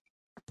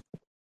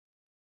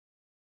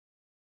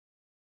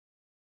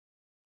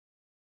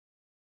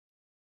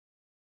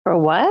 For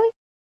what?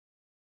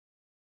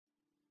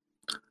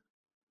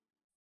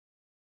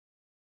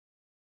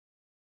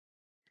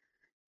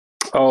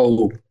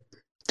 Oh,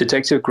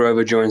 Detective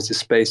Grover joins the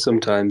space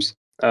sometimes.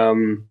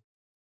 Hi,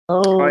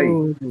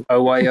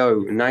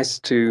 OYO. Nice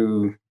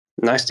to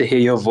hear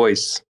your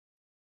voice.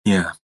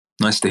 Yeah,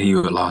 nice to hear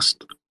you at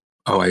last,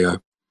 OIO.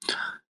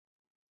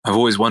 I've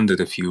always wondered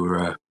if you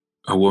were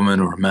a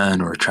woman or a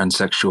man or a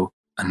transsexual,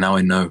 and now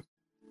I know.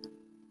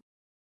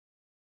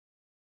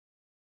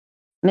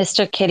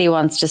 Mr. Kitty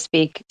wants to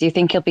speak. Do you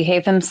think he'll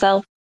behave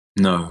himself?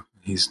 No,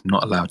 he's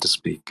not allowed to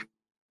speak.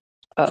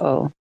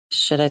 Uh-oh.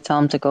 Should I tell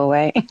him to go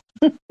away?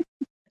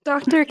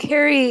 Dr.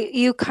 Carey,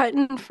 you cut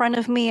in front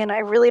of me and I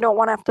really don't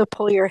want to have to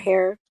pull your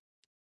hair.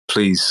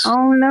 Please.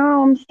 Oh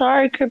no, I'm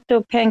sorry,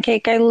 Crypto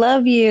Pancake. I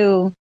love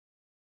you.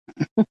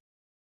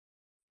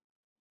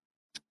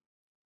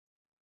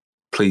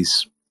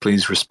 Please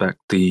respect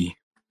the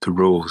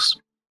rules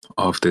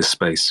of this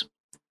space.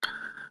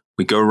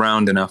 We go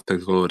around in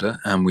alphabetical order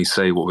and we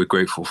say what we're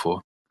grateful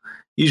for.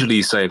 Usually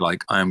you say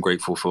like, I am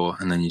grateful for,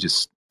 and then you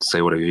just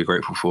say whatever you're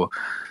grateful for.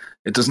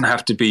 It doesn't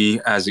have to be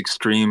as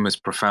extreme as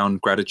profound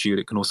gratitude.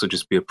 It can also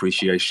just be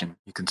appreciation.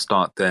 You can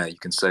start there. You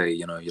can say,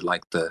 you know, you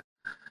like the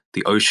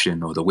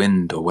ocean or the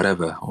wind or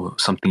whatever, or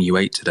something you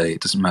ate today. It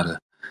doesn't matter.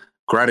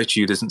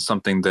 Gratitude isn't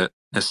something that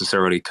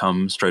necessarily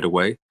comes straight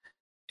away.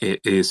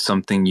 It is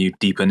something you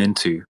deepen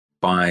into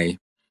by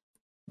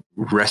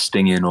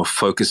resting in or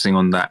focusing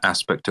on that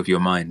aspect of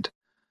your mind.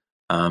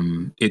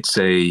 It's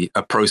a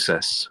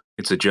process.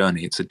 It's a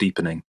journey. It's a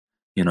deepening.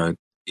 You know,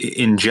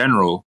 in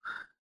general,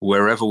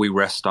 wherever we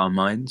rest our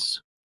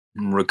minds,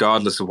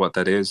 regardless of what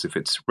that is, if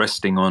it's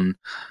resting on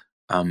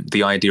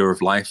the idea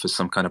of life as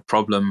some kind of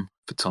problem,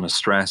 if it's on a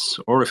stress,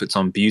 or if it's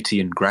on beauty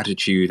and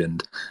gratitude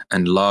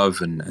and love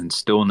and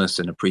stillness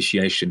and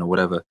appreciation or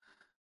whatever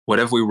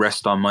we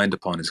rest our mind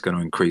upon is going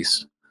to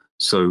increase.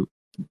 So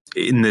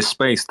in this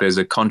space, there's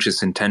a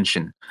conscious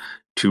intention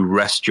to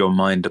rest your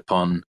mind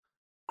upon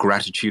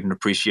gratitude and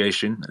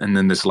appreciation. And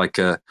then there's like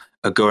a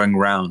going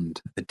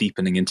round, a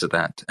deepening into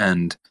that.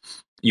 And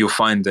you'll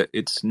find that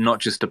it's not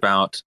just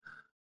about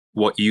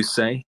what you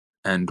say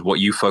and what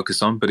you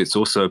focus on, but it's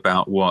also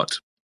about what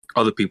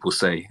other people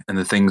say and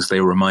the things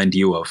they remind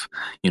you of.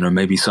 You know,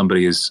 maybe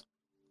somebody is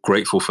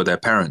grateful for their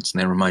parents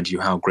and they remind you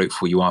how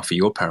grateful you are for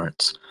your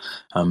parents.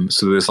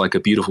 So there's like a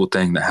beautiful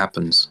thing that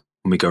happens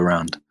when we go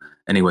around.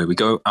 Anyway, we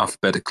go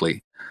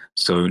alphabetically.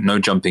 So no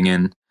jumping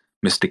in.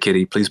 Mr.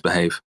 Kitty, please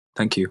behave.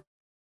 Thank you.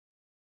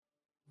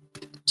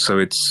 So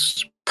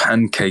it's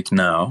Pancake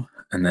now,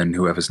 and then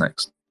whoever's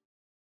next.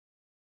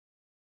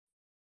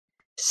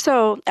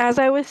 So, as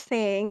I was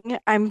saying,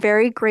 I'm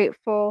very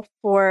grateful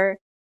for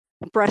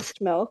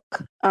breast milk,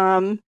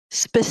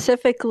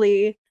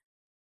 specifically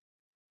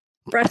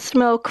breast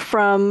milk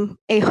from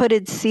a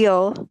hooded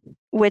seal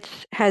which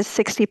has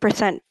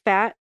 60%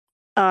 fat.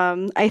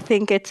 I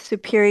think it's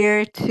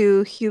superior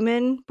to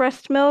human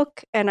breast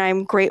milk, and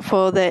I'm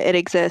grateful that it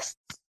exists.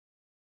 I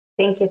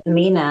think it's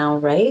me now,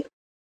 right?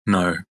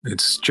 No,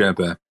 it's Jer.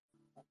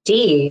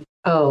 D.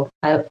 Oh,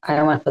 I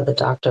went with the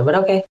doctor, but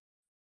okay.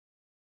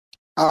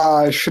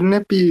 Shouldn't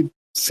it be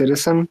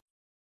Citizen?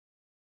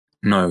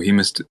 No, he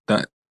missed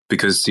that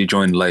because he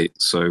joined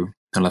late, so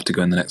he'll have to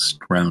go in the next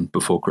round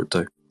before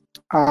Crypto.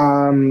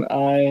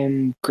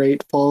 I'm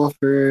grateful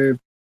for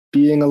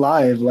being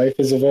alive. Life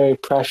is a very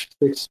precious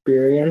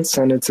experience,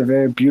 and it's a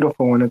very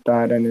beautiful one at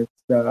that. And it's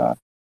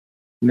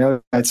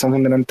it's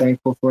something that I'm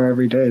thankful for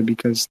every day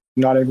because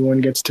not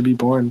everyone gets to be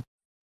born.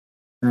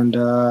 And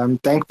I'm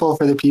thankful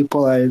for the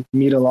people I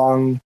meet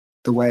along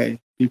the way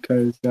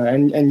because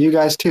and you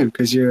guys too,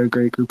 because you're a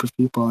great group of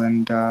people.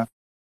 And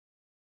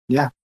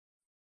yeah,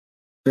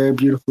 very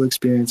beautiful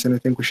experience, and I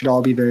think we should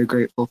all be very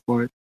grateful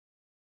for it.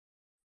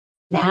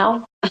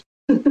 Now,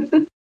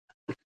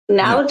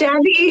 now,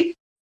 Daddy.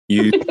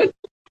 You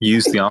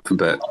use the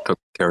alphabet,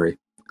 Dr. Kerry.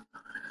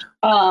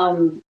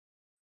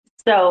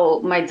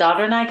 So my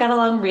daughter and I got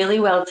along really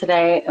well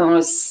today, and it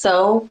was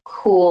so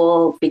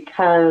cool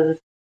because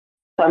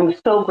I'm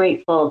so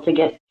grateful to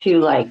get to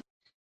like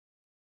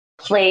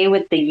play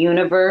with the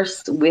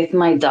universe with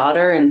my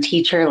daughter and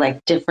teach her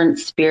like different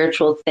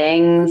spiritual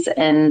things.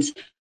 And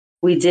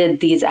we did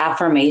these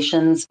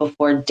affirmations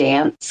before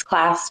dance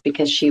class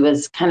because she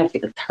was kind of,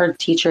 her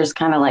teacher's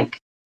kind of like,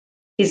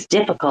 he's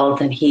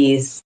difficult and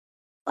it's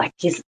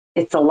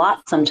a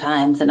lot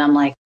sometimes. And I'm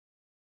like,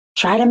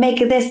 try to make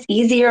this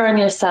easier on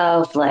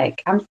yourself.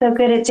 Like, I'm so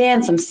good at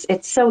dance.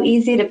 It's so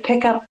easy to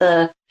pick up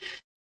the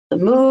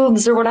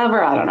moves or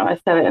whatever. I don't know. I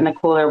said it in a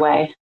cooler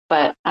way.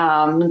 But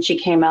when she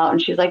came out and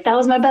she was like, that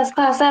was my best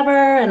class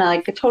ever. And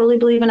I totally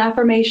believe in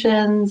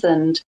affirmations.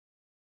 And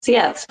so,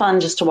 yeah, it's fun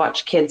just to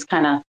watch kids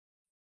kind of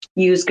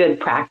use good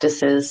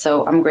practices.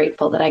 So I'm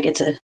grateful that I get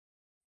to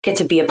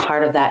be a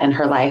part of that in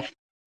her life.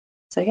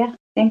 So, yeah,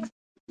 thanks.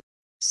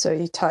 So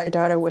you taught your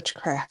daughter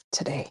witchcraft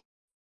today.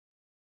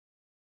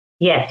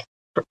 Yes,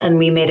 and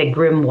we made a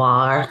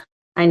grimoire.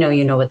 I know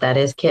you know what that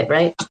is, Kit,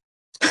 right?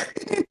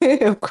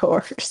 Of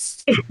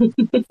course.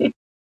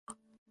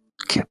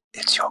 Kit,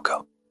 it's your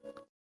go.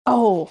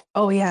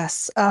 Oh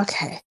yes.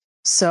 Okay.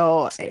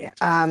 So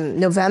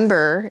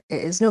November,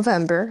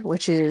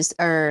 which is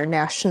our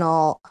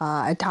National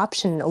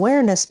Adoption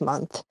Awareness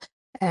Month.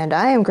 And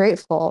I am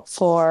grateful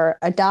for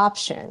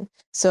adoption.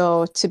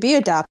 So to be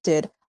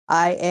adopted,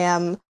 I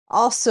am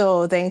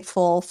also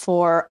thankful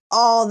for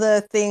all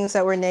the things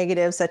that were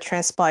negatives that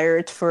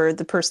transpired for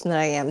the person that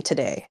I am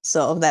today.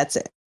 So that's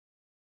it.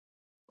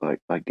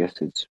 I guess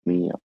it's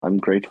me. I'm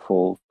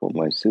grateful for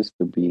my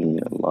sister being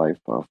alive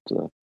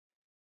after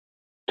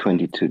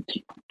 22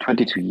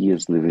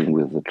 years living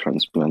with a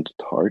transplanted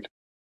heart.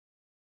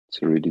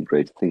 It's a really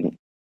great thing.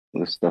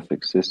 This stuff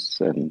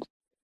exists, and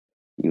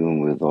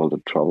even with all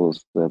the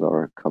troubles that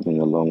are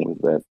coming along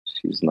with that,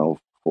 she's now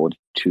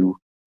 42.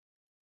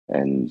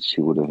 And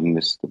she would have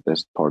missed the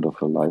best part of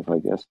her life, I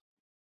guess.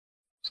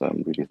 So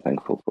I'm really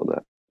thankful for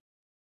that.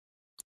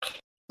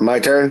 My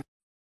turn?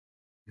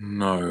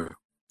 No.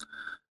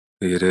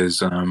 It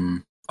is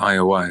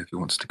IOI if he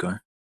wants to go.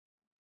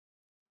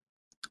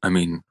 I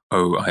mean,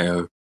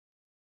 OIO.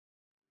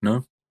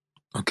 No?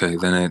 Okay,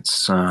 then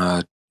it's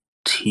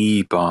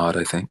T-Bard,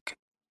 I think.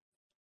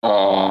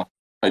 I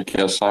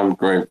guess I'm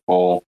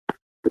grateful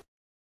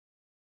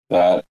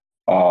that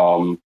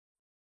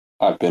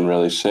I've been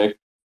really sick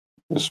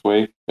this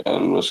week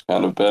and was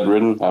kind of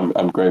bedridden.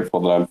 I'm grateful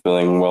that I'm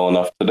feeling well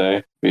enough today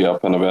to be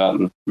up and about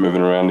and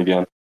moving around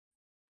again.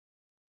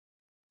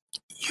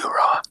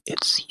 Yura,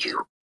 it's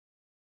you.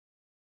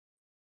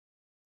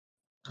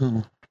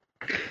 Oh.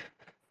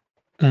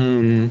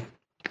 I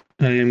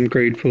am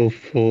grateful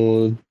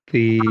for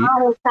the...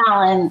 Oh,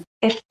 Fallon,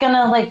 it's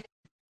gonna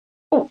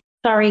oh,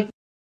 sorry.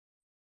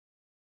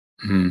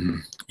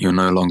 You're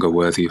no longer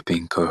worthy of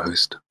being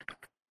co-host.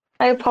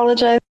 I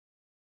apologize.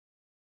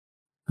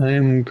 I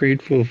am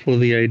grateful for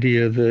the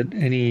idea that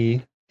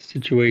any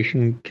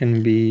situation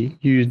can be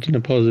used in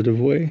a positive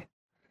way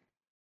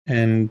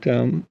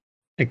and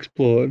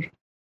explored.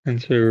 And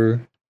so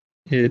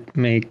it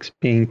makes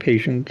being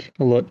patient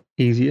a lot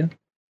easier.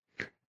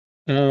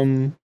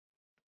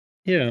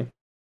 Yeah,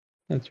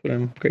 that's what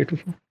I'm grateful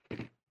for.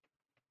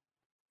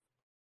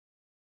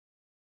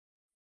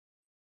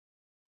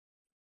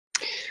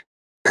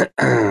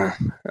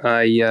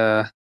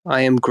 I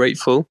am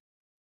grateful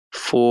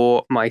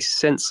for my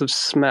sense of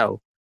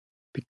smell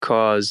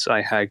because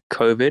I had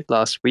COVID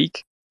last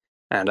week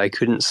and I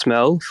couldn't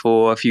smell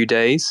for a few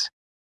days,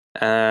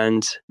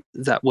 and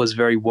that was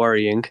very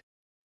worrying.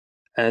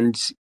 And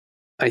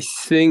I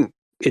think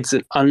it's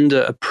an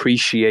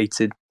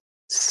underappreciated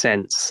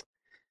sense,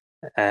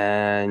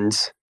 and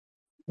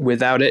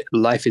without it,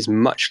 life is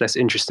much less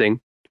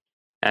interesting.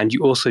 And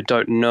you also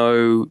don't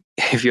know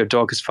if your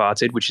dog has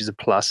farted, which is a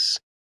plus,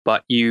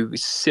 but you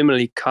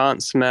similarly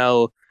can't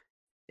smell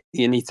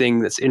anything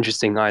that's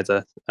interesting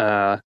either,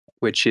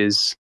 which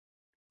is,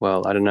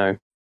 well, I don't know,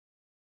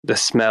 the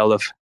smell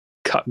of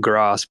cut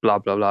grass, blah,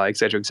 blah, blah,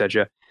 etc.,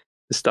 etc.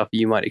 The stuff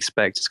you might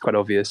expect is quite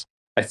obvious.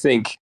 I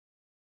think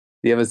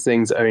the other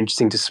things that are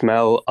interesting to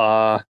smell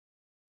are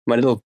my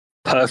little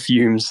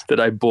perfumes that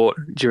I bought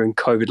during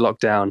COVID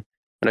lockdown,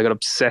 and I got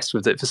obsessed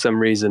with it for some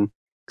reason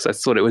because I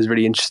thought it was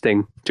really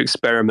interesting to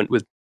experiment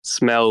with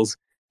smells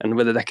and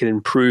whether that could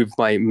improve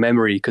my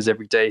memory because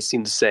every day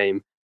seemed the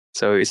same.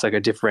 So it's like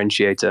a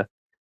differentiator.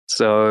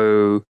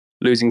 So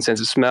losing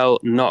sense of smell,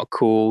 not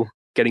cool.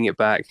 Getting it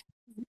back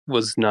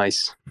was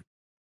nice.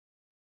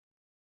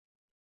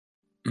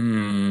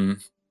 AMR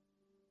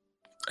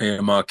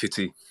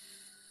Kitty.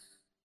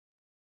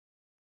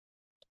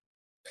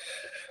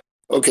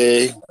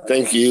 Okay,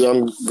 thank you.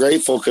 I'm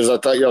grateful because I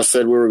thought y'all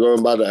said we were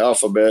going by the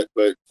alphabet,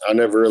 but I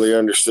never really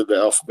understood the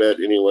alphabet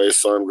anyway,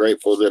 so I'm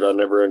grateful that I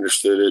never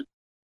understood it,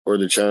 or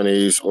the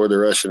Chinese or the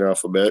Russian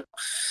alphabet.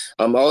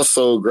 I'm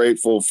also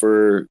grateful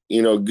for,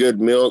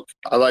 good milk.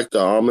 I like the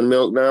almond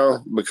milk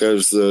now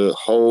because the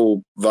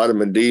whole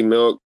vitamin D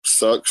milk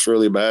sucks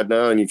really bad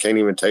now and you can't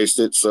even taste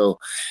it. So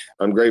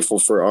I'm grateful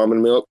for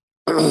almond milk.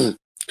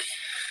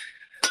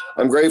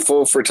 I'm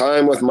grateful for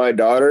time with my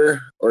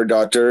daughter or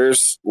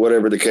daughters,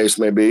 whatever the case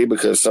may be,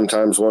 because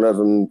sometimes one of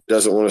them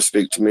doesn't want to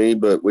speak to me,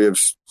 but we have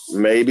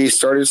maybe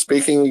started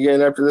speaking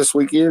again after this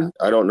weekend.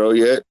 I don't know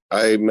yet.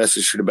 I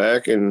messaged her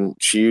back and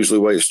she usually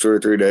waits 2 or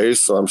 3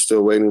 days. So I'm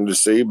still waiting to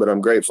see, but I'm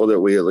grateful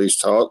that we at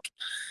least talked.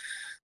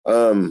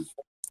 I'm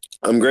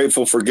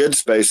grateful for good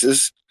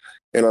spaces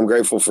and I'm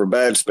grateful for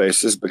bad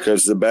spaces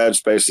because the bad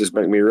spaces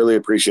make me really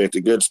appreciate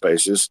the good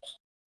spaces.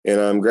 And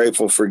I'm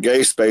grateful for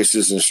gay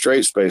spaces and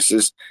straight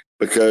spaces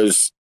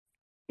because,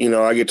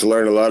 I get to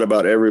learn a lot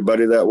about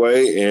everybody that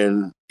way.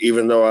 And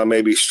even though I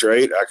may be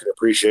straight, I can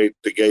appreciate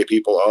the gay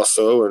people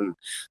also. And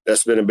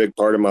that's been a big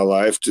part of my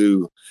life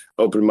to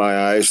open my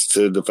eyes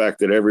to the fact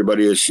that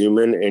everybody is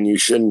human and you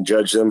shouldn't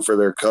judge them for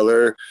their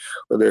color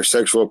or their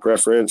sexual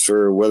preference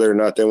or whether or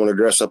not they want to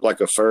dress up like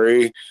a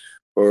furry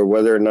or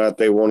whether or not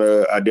they want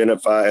to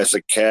identify as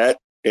a cat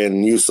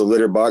and use the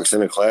litter box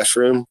in a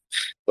classroom.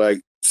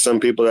 Like,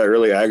 some people that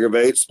really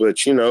aggravates, but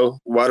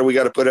why do we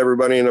got to put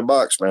everybody in a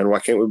box, man?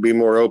 Why can't we be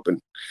more open?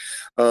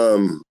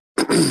 I'm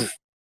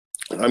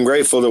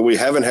grateful that we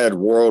haven't had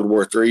World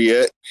War III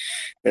yet.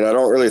 And I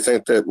don't really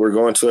think that we're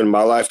going to in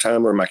my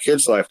lifetime or my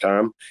kids'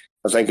 lifetime.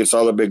 I think it's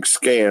all a big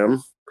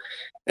scam.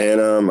 And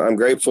I'm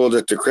grateful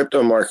that the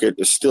crypto market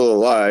is still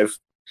alive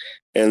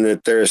and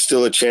that there is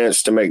still a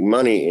chance to make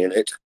money in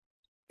it.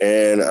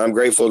 And I'm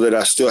grateful that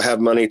I still have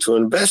money to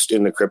invest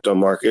in the crypto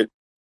market.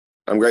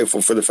 I'm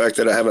grateful for the fact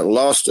that I haven't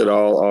lost it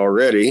all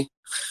already.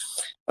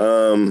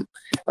 I'm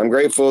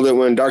grateful that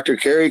when Dr.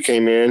 Carey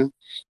came in,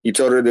 you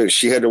told her that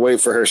she had to wait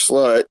for her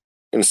slut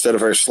instead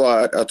of her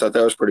slot. I thought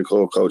that was pretty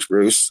cool, Coach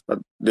Bruce. I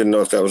didn't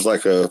know if that was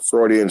like a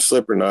Freudian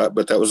slip or not,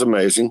 but that was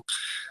amazing.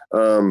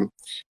 And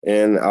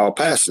I'll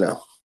pass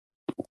now.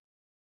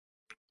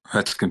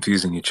 That's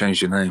confusing. You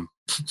changed your name.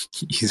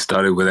 You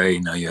started with A,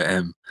 now you're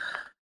M.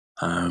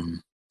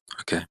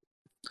 Okay.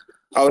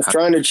 I was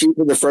trying to cheat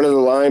to the front of the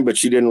line,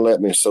 but you didn't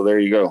let me. So there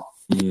you go.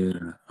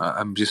 Yeah.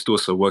 I'm just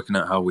also working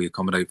out how we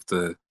accommodate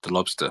the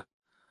lobster.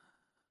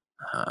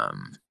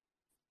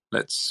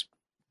 Let's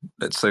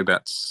say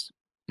that's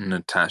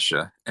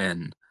Natasha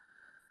N.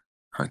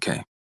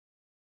 Okay.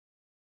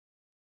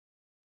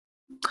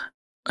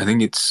 I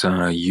think it's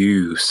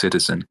you,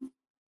 citizen.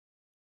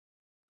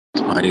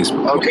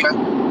 Okay.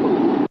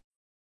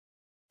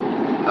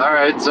 All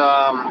right.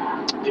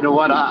 You know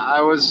what?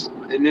 I was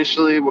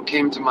initially what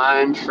came to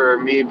mind for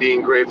me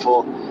being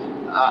grateful.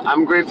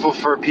 I'm grateful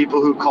for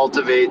people who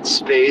cultivate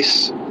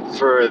space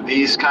for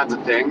these kinds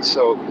of things.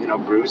 So,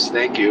 Bruce,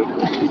 thank you.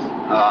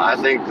 I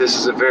think this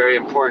is a very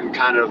important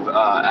kind of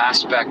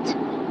aspect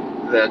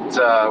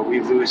that we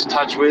lose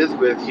touch with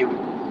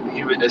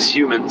as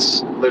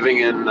humans living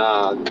in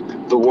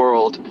the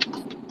world.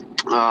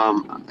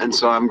 And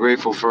so I'm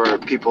grateful for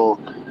people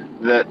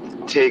that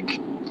take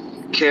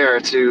care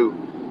to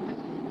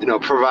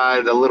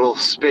provide a little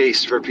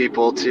space for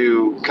people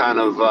to kind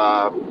of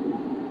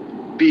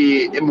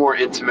be more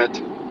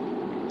intimate,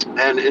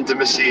 and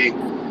intimacy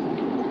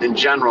in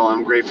general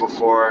I'm grateful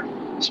for,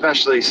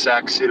 especially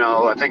sex.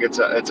 I think it's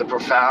a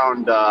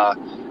profound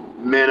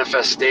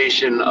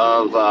manifestation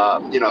of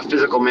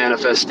physical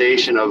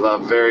manifestation of a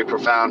very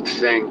profound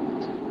thing,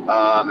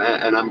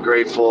 and I'm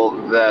grateful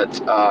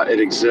that it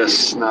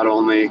exists, not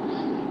only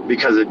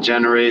because it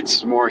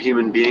generates more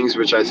human beings,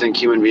 which I think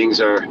human beings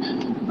are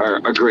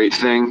a great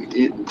thing,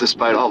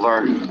 despite all of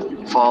our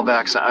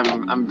fallbacks.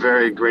 I'm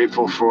very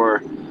grateful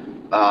for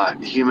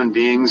human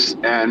beings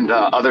and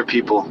other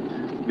people,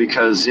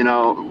 because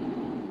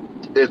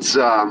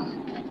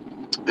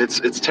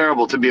it's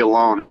terrible to be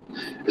alone,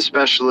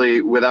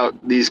 especially without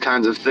these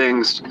kinds of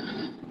things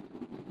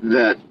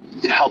that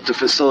help to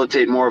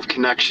facilitate more of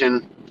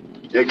connection.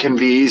 It can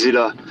be easy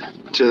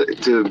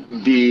to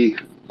be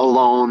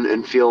alone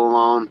and feel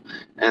alone,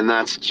 and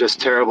that's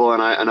just terrible.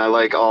 And I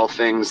like all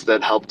things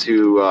that help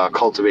to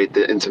cultivate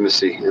the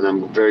intimacy, and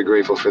I'm very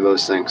grateful for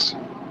those things.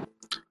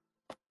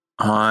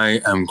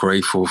 I am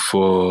grateful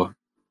for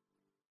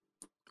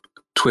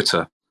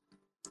Twitter.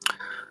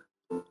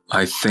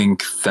 I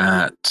think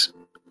that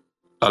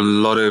a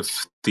lot of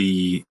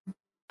the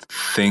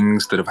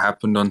things that have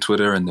happened on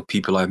Twitter and the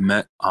people I've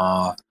met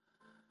are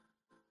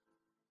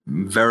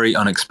very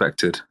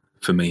unexpected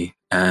for me.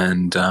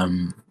 And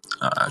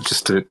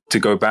just to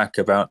go back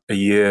about a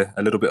year,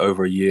 a little bit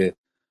over a year,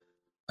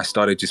 I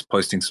started just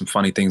posting some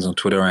funny things on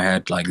Twitter. I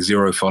had like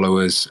 0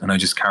 followers and I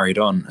just carried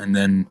on. And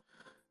then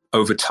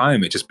over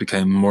time, it just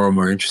became more and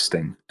more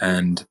interesting.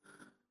 And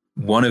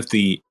one of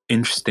the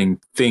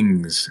interesting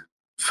things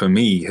for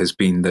me has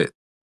been that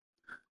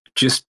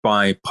just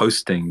by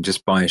posting,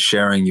 just by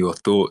sharing your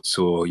thoughts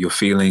or your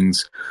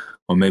feelings,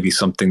 or maybe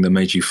something that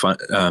made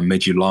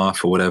you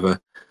laugh or whatever,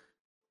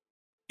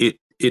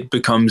 it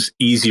becomes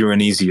easier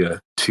and easier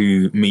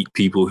to meet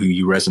people who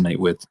you resonate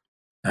with,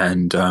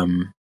 and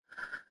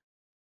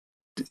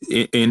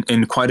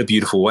in quite a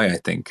beautiful way. I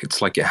think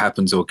it's like it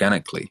happens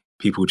organically.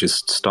 People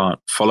just start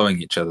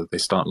following each other, they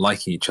start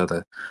liking each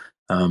other,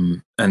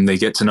 and they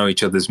get to know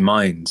each other's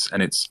minds,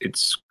 and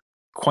it's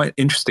quite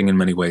interesting in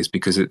many ways,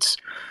 because it's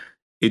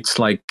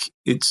like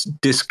it's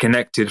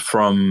disconnected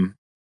from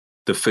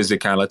the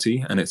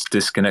physicality, and it's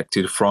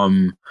disconnected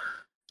from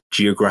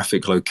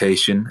geographic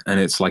location, and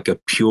it's like a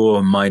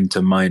pure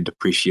mind-to-mind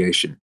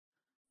appreciation.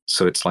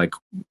 So it's like,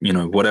 you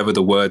know, whatever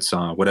the words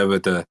are, whatever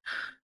the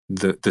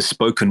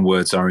spoken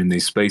words are in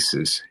these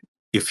spaces,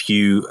 if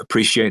you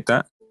appreciate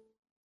that,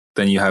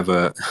 then you have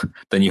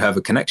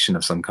a connection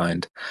of some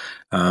kind.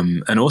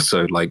 And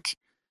also, like,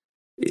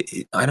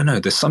 I don't know,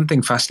 there's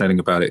something fascinating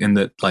about it, in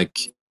that, like,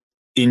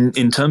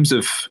 in terms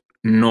of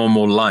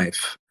normal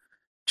life,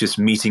 just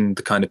meeting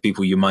the kind of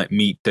people you might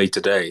meet day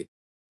to day,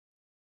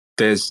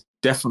 there's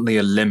definitely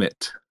a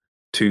limit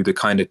to the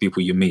kind of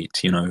people you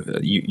meet. You know,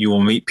 you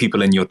will meet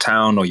people in your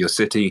town or your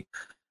city,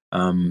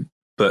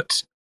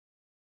 but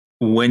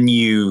when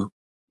you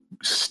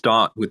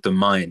start with the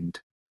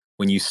mind,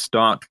 when you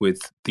start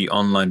with the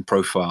online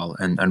profile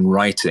and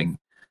writing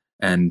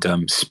and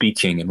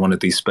speaking in one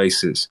of these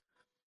spaces,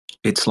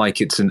 it's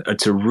like it's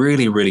a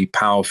really, really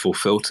powerful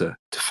filter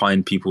to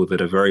find people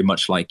that are very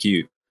much like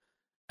you.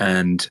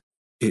 And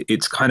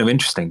it's kind of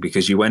interesting,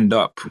 because you end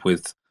up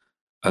with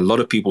a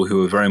lot of people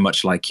who are very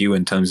much like you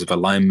in terms of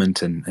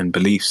alignment and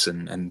beliefs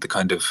and the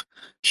kind of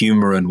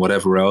humor and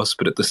whatever else.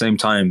 But at the same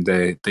time,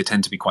 they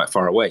tend to be quite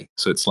far away.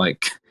 So it's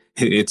like,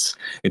 it's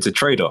a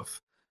trade-off.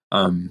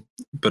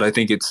 But I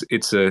think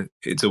it's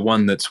a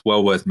one that's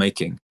well worth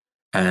making.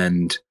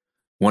 And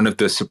one of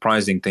the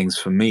surprising things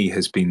for me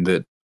has been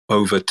that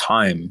over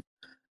time,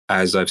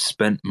 as I've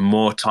spent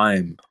more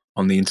time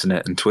on the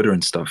internet and Twitter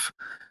and stuff,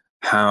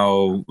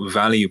 how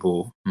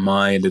valuable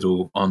my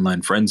little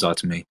online friends are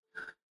to me.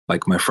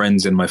 Like my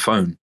friends in my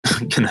phone,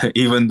 you know,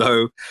 even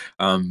though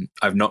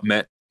I've not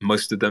met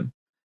most of them,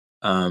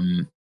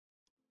 I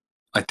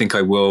think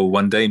I will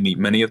one day meet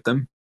many of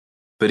them.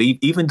 But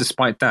even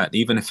despite that,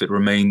 even if it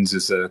remains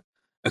as a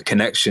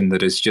connection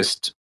that is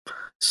just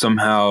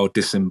somehow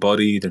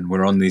disembodied, and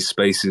we're on these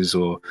spaces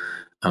or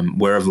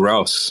wherever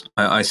else,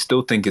 I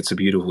still think it's a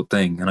beautiful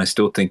thing, and I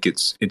still think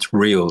it's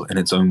real in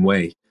its own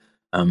way.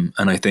 And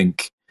I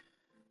think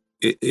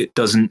it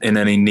doesn't in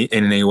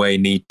any way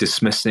need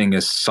dismissing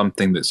as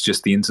something that's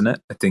just the internet.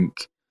 I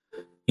think,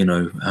 you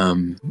know,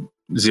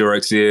 Zero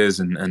X Years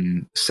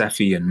and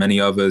Seffi and many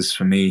others,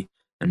 for me,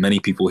 and many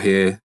people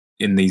here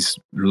in these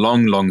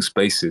long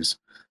spaces,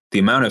 the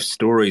amount of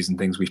stories and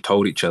things we've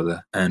told each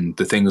other and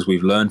the things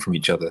we've learned from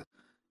each other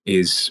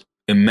is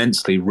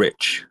immensely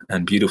rich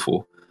and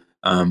beautiful.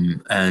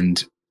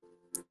 And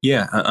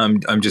yeah,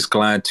 I'm just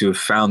glad to have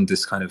found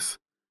this kind of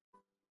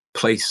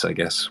place, I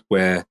guess,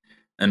 where,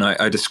 and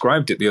I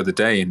described it the other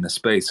day in the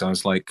space. I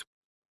was like,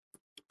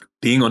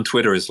 being on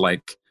Twitter is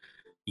like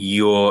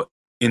you're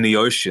in the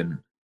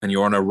ocean and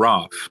you're on a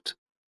raft.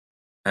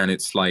 And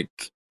it's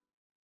like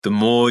the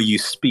more you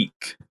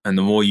speak and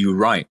the more you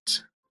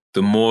write,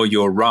 the more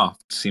your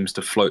raft seems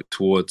to float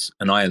towards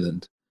an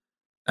island.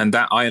 And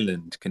that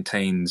island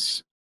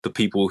contains the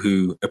people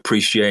who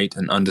appreciate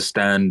and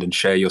understand and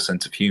share your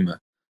sense of humor,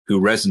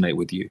 who resonate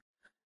with you.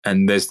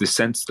 And there's this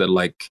sense that,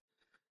 like,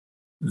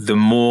 the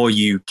more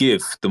you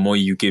give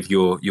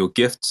your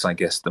gifts, I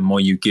guess, the more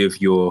you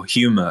give your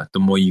humor, the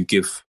more you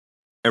give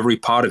every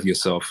part of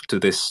yourself to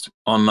this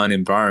online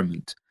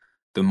environment,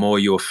 the more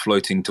you're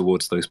floating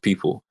towards those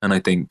people. And I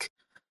think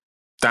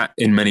that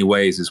in many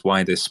ways is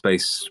why this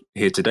space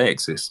here today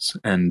exists,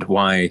 and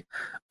why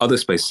other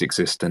spaces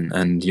exist,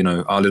 and you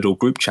know, our little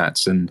group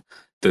chats and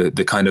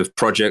the kind of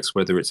projects,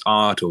 whether it's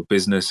art or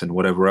business and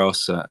whatever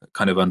else,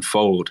 kind of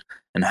unfold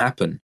and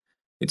happen.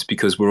 It's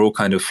because we're all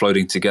kind of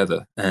floating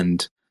together,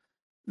 and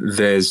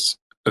there's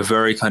a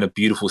very kind of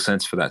beautiful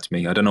sense for that to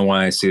me. I don't know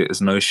why I see it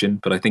as an ocean,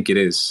 but I think it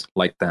is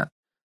like that.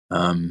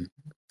 And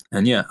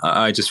yeah,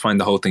 I just find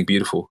the whole thing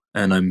beautiful,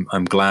 and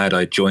I'm glad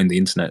I joined the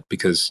internet,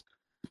 because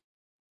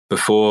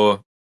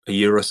before a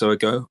year or so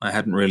ago, I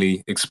hadn't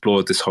really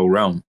explored this whole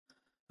realm.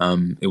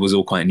 It was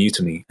all quite new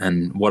to me,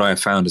 and what I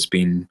have found has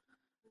been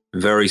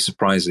very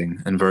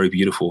surprising and very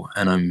beautiful.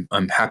 And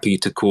I'm happy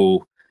to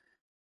call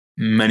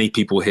many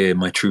people here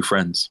my true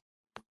friends.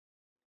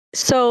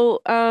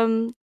 So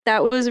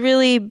That was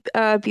really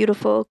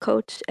beautiful,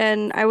 Coach.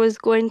 And I was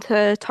going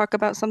to talk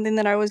about something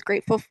that I was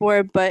grateful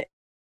for, but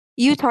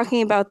you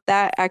talking about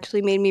that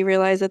actually made me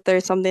realize that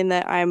there's something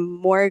that I'm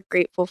more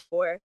grateful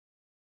for.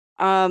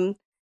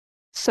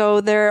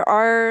 So there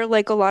are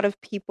like a lot of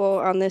people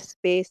on this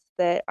space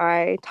that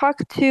I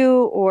talk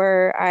to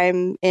or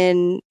I'm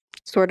in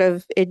sort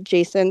of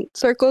adjacent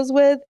circles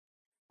with.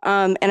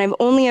 And I've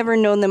only ever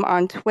known them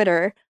on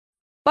Twitter.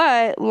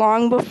 But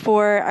long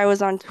before I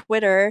was on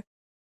Twitter,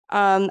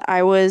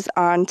 I was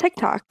on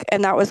TikTok,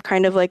 and that was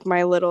kind of like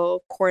my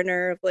little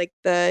corner of like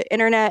the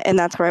internet, and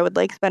that's where I would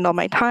like spend all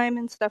my time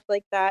and stuff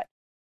like that.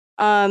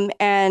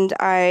 And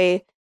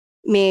I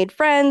made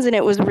friends, and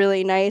it was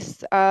really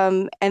nice.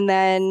 And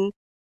then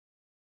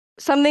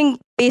something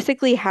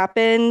basically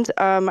happened.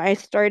 I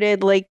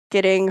started like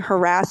getting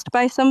harassed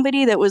by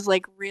somebody that was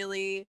like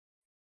really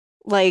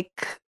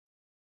like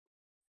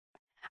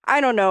I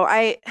don't know.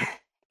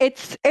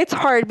 It's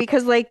hard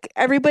because like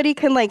everybody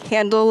can like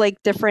handle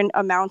like different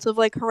amounts of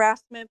like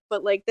harassment,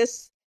 but like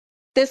this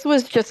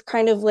was just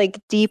kind of like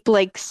deep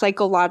like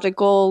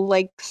psychological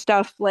like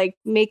stuff, like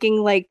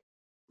making like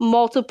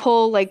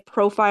multiple like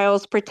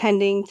profiles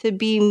pretending to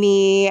be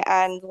me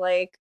and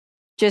like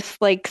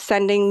just like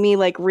sending me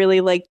like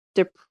really like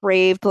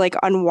depraved like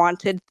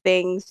unwanted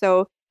things.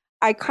 So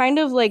I kind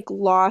of like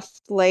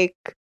lost like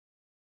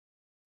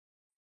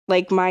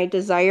my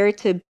desire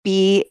to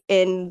be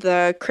in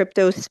the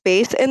crypto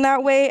space in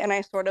that way, and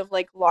I sort of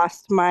like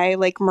lost my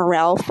like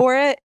morale for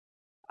it.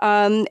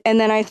 And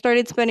then I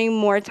started spending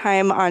more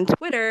time on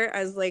Twitter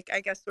as like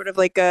I guess sort of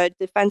like a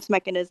defense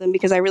mechanism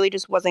because I really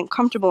just wasn't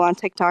comfortable on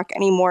TikTok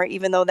anymore,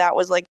 even though that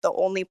was like the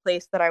only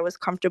place that I was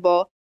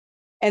comfortable.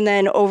 And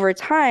then over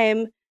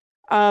time,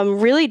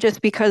 really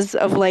just because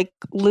of like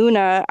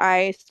Luna,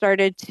 I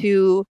started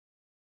to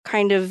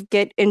kind of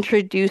get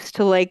introduced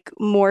to like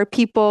more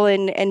people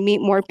and meet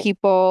more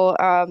people.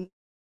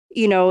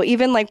 You know,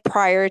 even like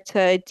prior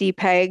to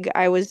DPEG,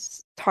 I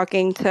was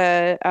talking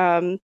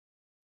to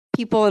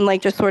people and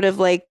like just sort of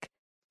like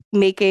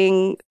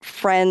making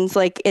friends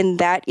like in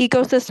that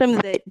ecosystem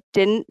that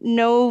didn't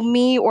know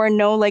me or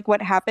know like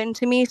what happened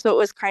to me. So it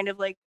was kind of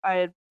like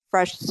a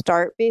fresh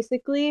start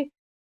basically.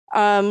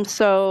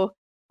 So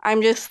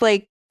I'm just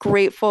like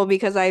grateful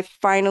because I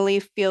finally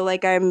feel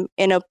like I'm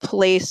in a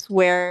place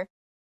where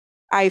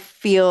I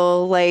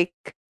feel like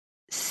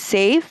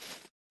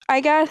safe, I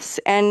guess.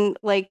 And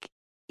like,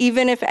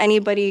 even if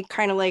anybody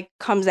kind of like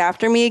comes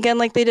after me again,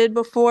 like they did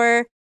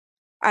before,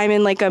 I'm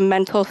in like a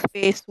mental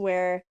space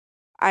where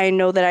I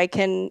know that I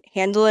can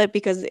handle it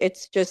because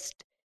it's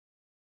just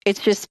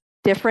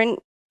different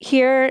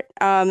here.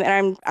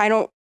 And I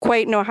don't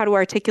quite know how to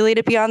articulate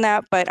it beyond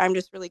that, but I'm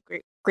just really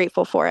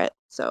grateful for it.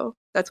 So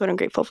that's what I'm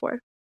grateful for.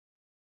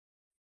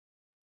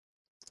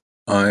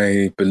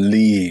 I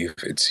believe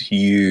it's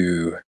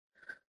you,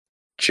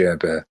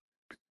 Jebe.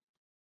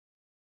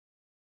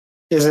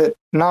 Is it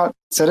not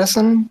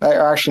Citizen?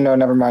 Actually, no,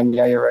 never mind.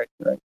 Yeah, you're right.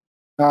 You're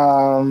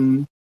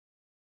right.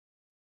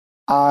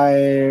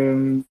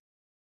 I'm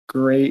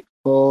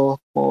grateful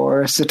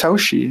for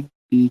Satoshi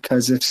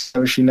because if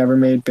Satoshi never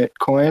made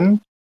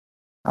Bitcoin,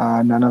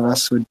 none of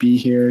us would be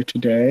here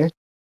today.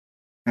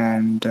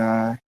 And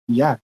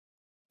yeah,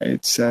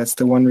 it's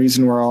the one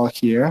reason we're all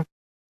here,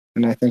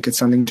 and I think it's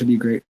something to be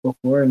grateful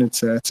for. And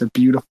it's a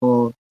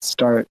beautiful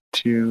start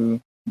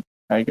to,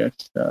 I guess,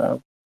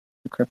 the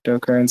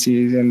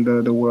cryptocurrencies and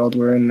the world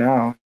we're in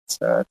now. It's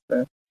a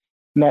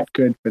net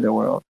good for the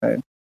world, I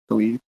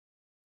believe.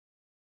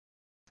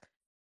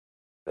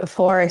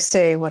 Before I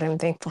say what I'm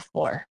thankful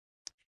for,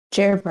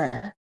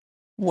 Jerber,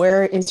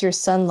 where is your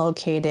sun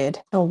located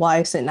and why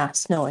is it not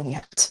snowing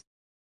yet?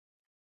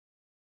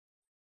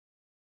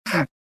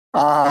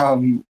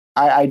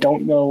 I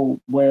don't know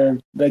where,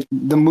 like,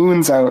 the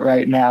moon's out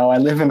right now. I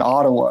live in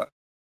Ottawa.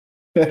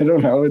 I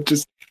don't know.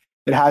 It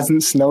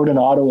hasn't snowed in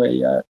Ottawa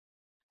yet.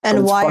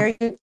 And why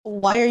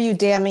are you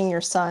damning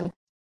your sun?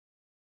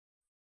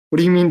 What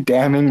do you mean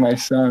damning my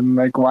son?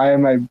 Like, why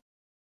am I?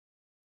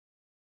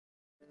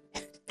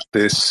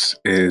 This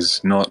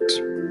is not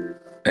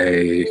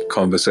a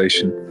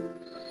conversation.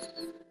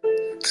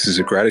 This is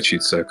a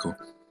gratitude circle.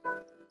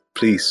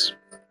 Please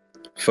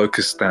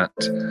focus that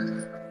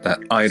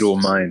idle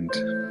mind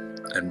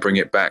and bring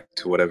it back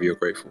to whatever you're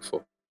grateful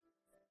for.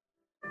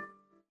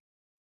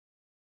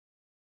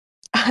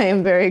 I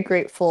am very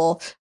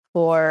grateful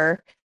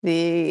for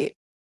the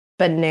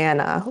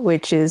banana,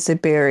 which is a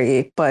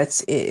berry,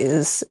 but it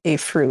is a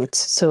fruit,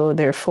 so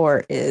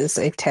therefore is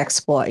a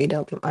taxable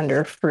item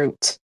under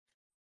fruit.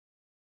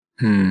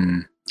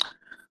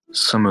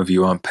 Some of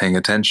you aren't paying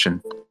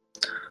attention.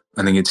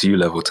 I think it's you,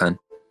 level 10.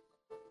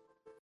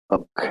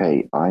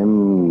 Okay,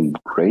 I'm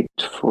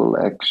grateful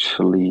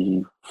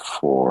actually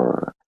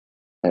for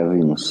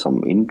having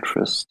some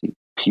interesting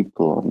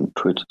people on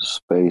Twitter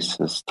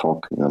Spaces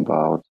talking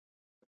about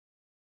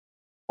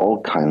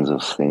all kinds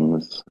of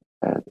things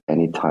at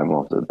any time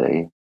of the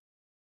day,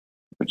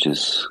 which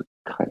is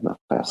kind of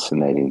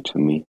fascinating to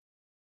me.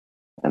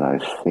 And I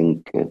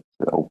think it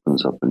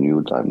opens up a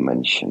new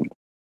dimension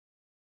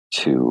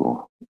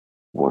to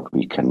what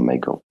we can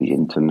make of the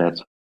internet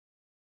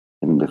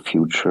in the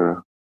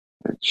future.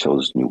 It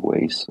shows new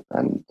ways,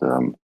 and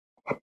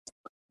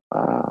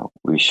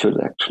we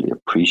should actually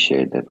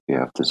appreciate that we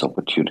have this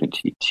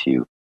opportunity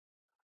to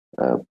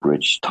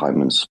bridge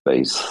time and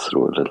space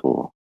through a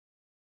little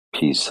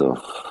piece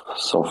of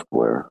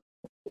software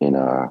in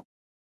a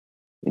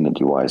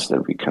device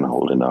that we can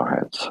hold in our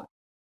hands.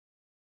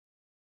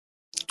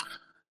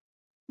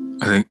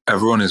 I think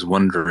everyone is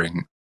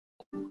wondering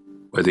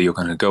whether you're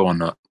going to go or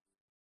not.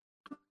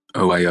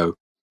 OAO.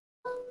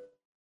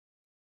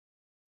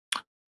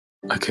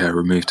 Okay, I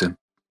removed him.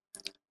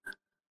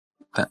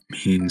 That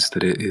means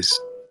that it is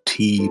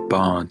T.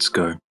 Barnes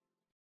go.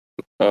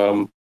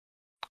 I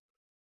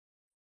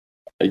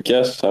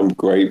guess I'm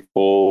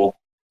grateful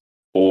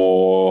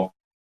for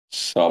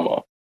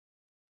summer.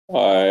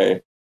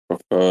 I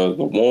prefer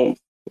the warmth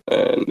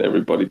and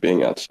everybody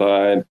being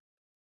outside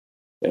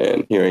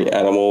and hearing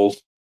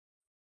animals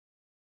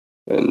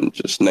and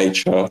just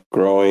nature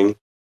growing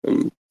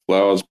and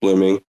flowers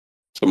blooming.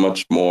 It's a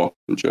much more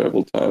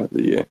enjoyable time of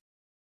the year.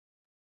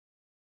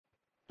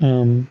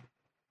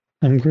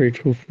 I'm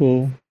grateful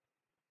for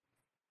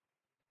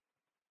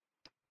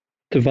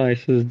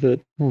devices that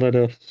let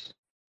us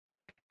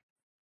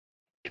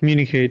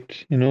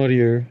communicate in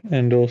audio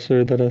and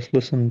also let us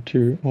listen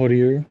to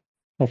audio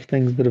of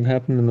things that have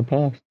happened in the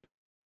past.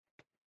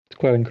 It's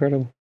quite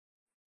incredible.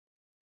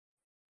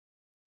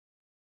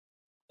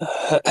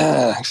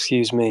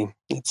 Excuse me.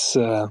 It's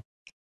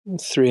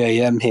 3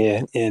 a.m.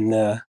 here in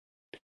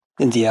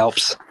the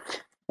Alps,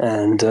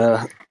 and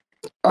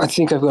I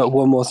think I've got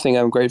one more thing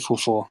I'm grateful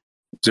for.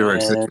 Zero.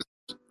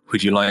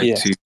 Would you like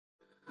to?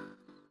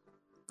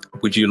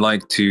 Would you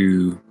like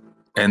to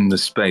end the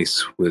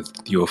space with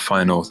your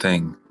final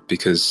thing?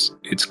 Because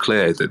it's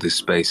clear that this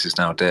space is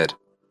now dead.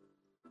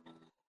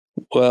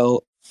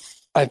 Well,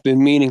 I've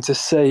been meaning to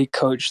say,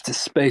 Coach, this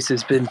space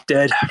has been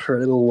dead for a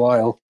little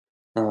while,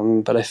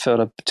 but I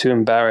felt too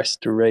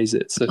embarrassed to raise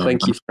it. So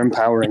thank you for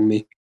empowering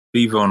me.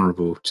 Be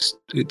vulnerable. Just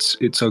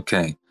it's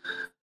okay.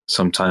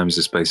 Sometimes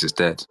the space is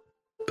dead,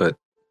 but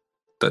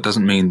that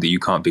doesn't mean that you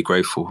can't be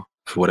grateful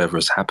for whatever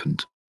has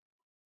happened.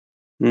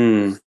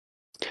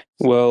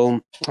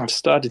 Well, I've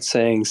started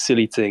saying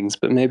silly things,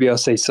 but maybe I'll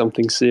say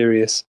something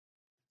serious.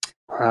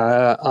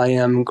 I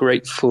am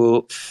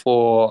grateful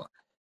for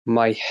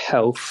my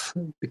health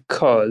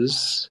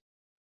because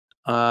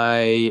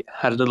I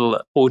had a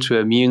little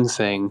autoimmune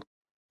thing,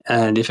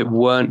 and if it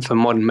weren't for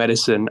modern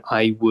medicine,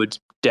 I would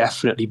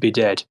definitely be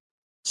dead.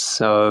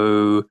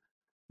 So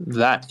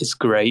that is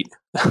great.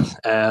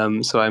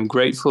 So I'm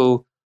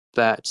grateful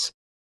that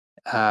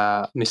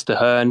Mr.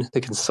 Hearn,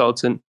 the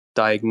consultant,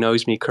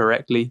 diagnosed me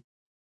correctly,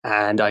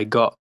 and I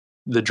got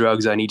the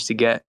drugs I needed to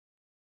get,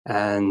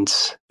 and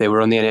they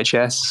were on the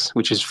NHS,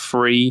 which is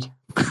free.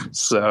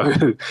 So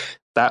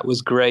that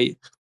was great,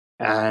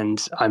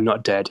 and I'm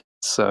not dead.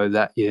 So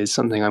that is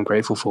something I'm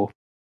grateful for.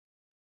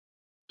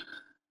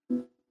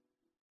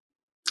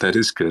 That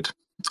is good.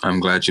 I'm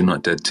glad you're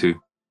not dead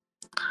too.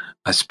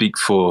 I speak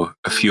for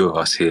a few of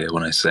us here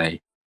when I say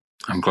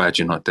I'm glad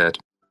you're not dead.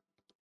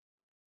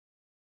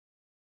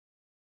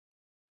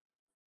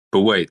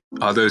 But wait,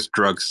 are those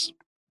drugs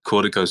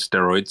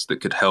corticosteroids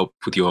that could help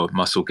with your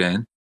muscle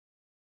gain?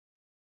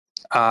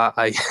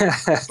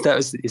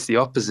 It's the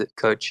opposite,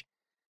 Coach.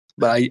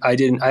 But I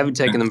haven't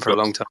taken them for a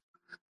long time.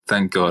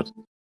 Thank God.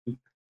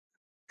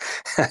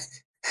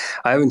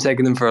 I haven't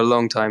taken them for a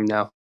long time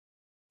now,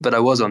 but I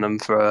was on them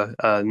for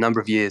a number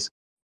of years.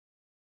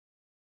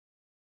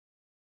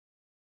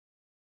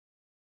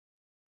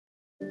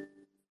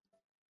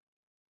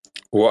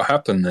 What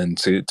happened then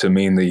to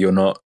mean that you're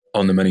not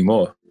on them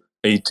anymore?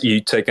 You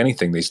take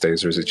anything these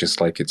days, or is it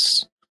just like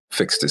it's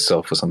fixed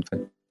itself or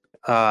something?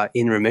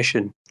 In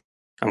remission.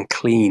 I'm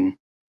clean.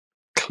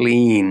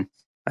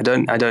 I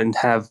don't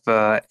have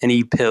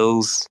any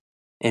pills,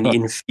 any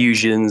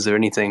infusions or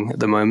anything at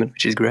the moment,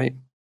 which is great.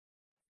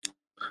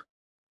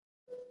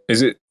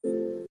 Is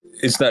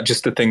that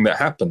just a thing that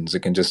happens?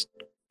 It can just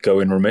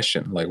go in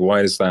remission. Like,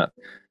 why does that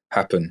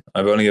happen?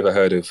 I've only ever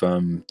heard of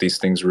these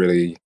things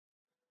really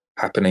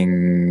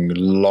happening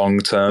long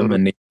term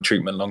and need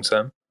treatment long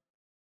term.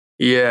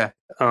 Yeah.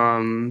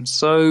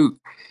 So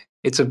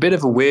it's a bit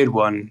of a weird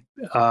one.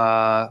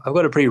 I've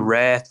got a pretty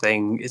rare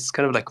thing. It's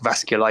kind of like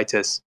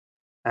vasculitis,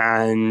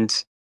 and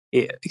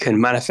it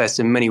can manifest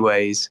in many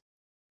ways.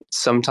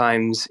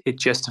 Sometimes it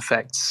just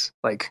affects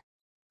like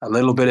a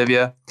little bit of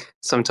you.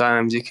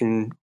 Sometimes it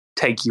can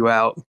take you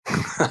out,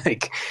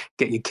 like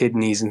get your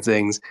kidneys and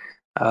things.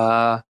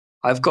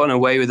 I've gotten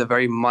away with a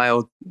very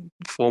mild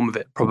form of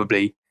it,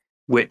 probably,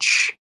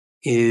 which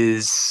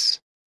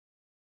is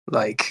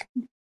like,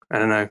 I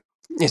don't know,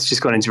 it's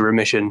just gone into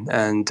remission,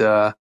 and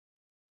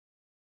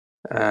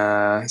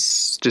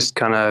it's just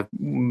kind of,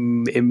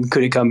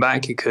 could it come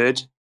back? It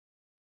could.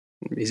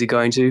 Is it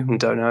going to? I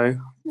don't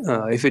know.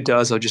 If it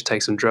does, I'll just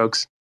take some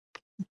drugs.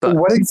 But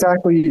what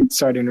exactly,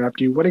 sorry to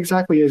interrupt you, what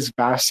exactly is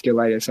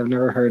vasculitis? I've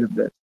never heard of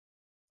this.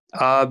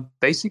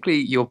 Basically,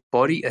 your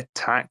body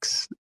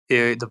attacks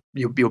your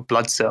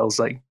blood cells.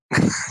 Like,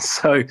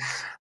 so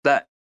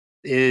that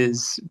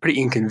is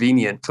pretty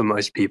inconvenient for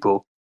most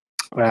people.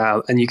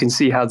 And you can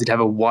see how they'd have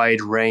a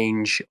wide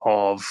range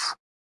of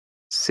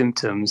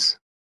symptoms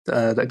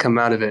that come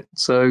out of it.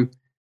 So,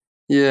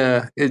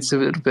 yeah, it's a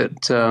little bit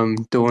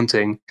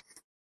daunting.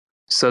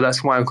 So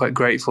that's why I'm quite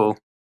grateful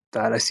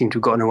that I seem to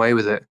have gotten away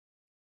with it.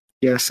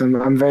 Yes,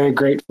 I'm very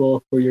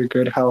grateful for your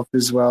good health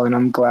as well, and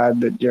I'm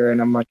glad that you're in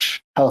a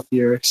much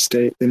healthier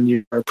state than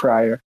you were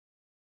prior.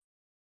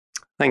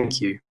 Thank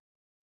you.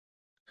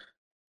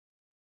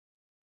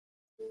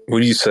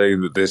 Would you say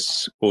that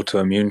this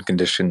autoimmune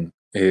condition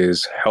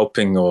is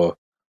helping or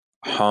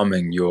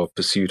harming your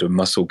pursuit of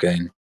muscle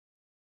gain?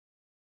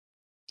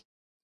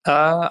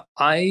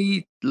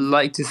 I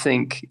like to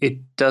think it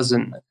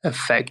doesn't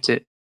affect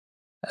it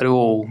at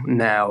all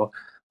now.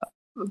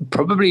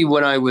 Probably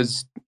when I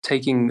was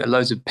taking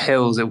loads of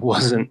pills, it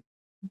wasn't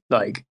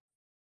like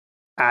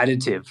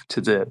additive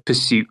to the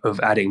pursuit of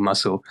adding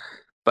muscle.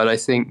 But I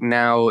think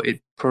now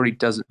it probably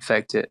doesn't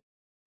affect it.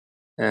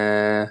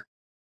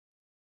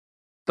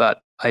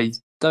 But I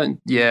don't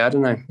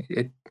know.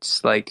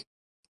 It's like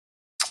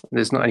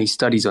there's not any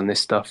studies on this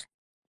stuff,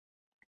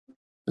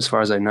 as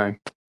far as I know.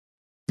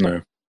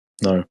 No.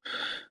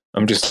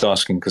 I'm just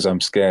asking because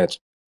I'm scared.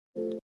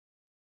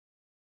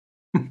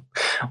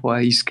 Why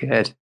are you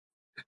scared?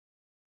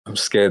 I'm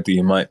scared that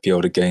you might be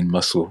able to gain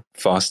muscle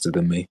faster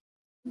than me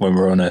when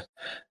we're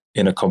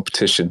in a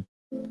competition.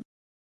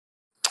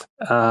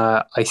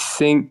 I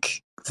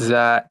think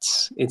that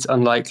it's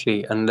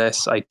unlikely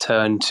unless I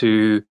turn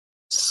to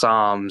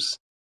Psalms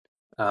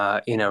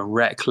in a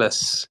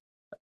reckless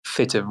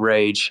fit of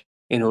rage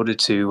in order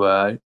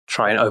to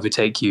try and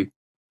overtake you.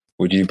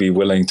 Would you be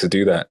willing to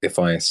do that if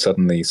I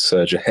suddenly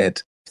surge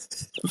ahead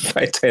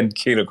by 10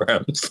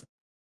 kilograms?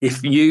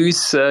 If you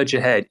surge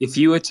ahead, if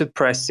you were to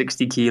press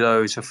 60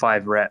 kilos for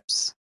 5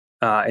 reps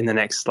in the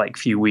next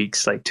few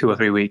weeks, 2 or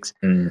 3 weeks,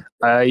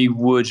 I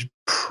would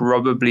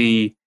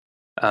probably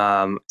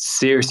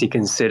seriously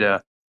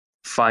consider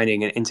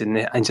finding an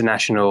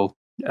international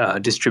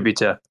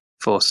distributor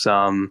for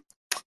some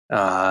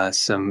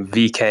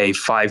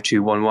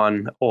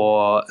VK5211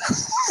 or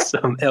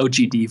some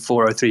LGD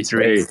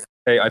 4033.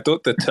 Hey, I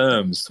thought the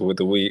terms were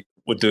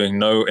doing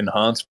no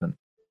enhancement.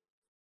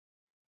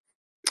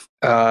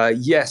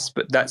 Yes,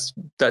 but that's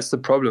the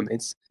problem.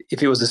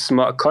 If it was a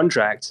smart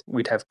contract,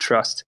 we'd have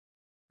trust.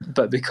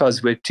 But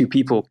because we're 2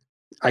 people,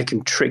 I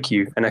can trick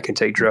you and I can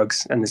take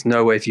drugs, and there's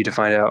no way for you to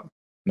find out.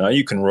 No,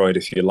 you can roid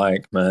if you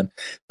like, man.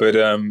 But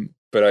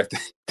I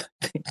think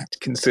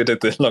consider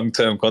the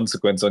long-term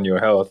consequence on your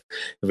health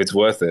if it's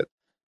worth it.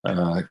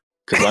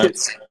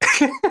 Because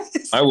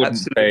I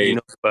wouldn't pay.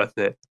 Not worth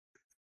it.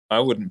 I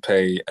wouldn't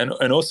pay.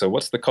 And also,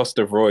 what's the cost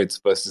of roids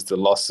versus the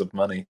loss of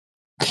money?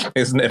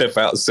 Isn't it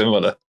about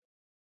similar?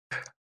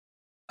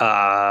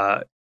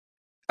 Yeah,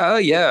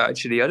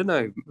 actually, I don't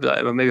know,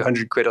 maybe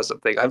 100 quid or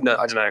something. I don't know.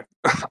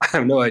 I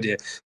have no idea.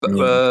 But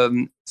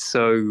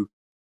so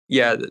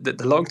yeah,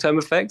 the long-term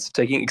effects of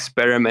taking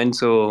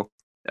experimental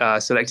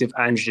selective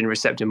androgen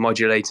receptor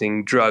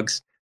modulating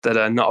drugs that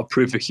are not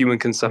approved for human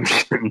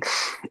consumption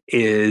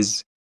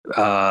is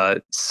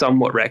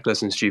somewhat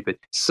reckless and stupid.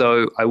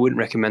 So I wouldn't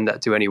recommend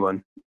that to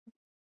anyone.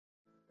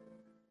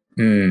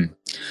 And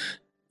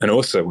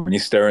also, when you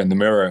stare in the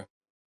mirror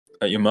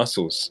at your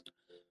muscles,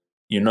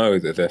 you know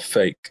that they're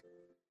fake.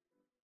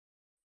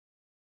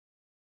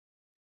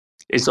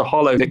 It's a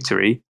hollow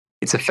victory.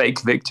 It's a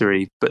fake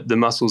victory, but the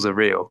muscles are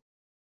real.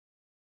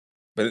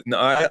 But no,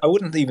 I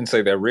wouldn't even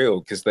say they're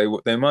real, because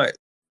they might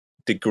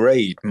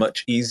degrade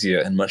much easier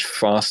and much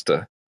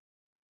faster.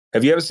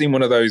 Have you ever seen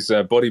one of those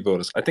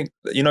bodybuilders? I think,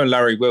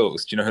 Larry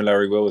Wills. Do you know who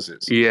Larry Wills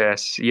is?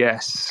 Yes.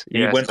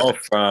 He went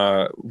off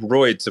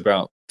roids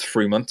about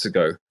 3 months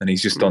ago, and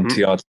he's just on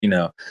TRT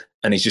now,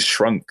 and he's just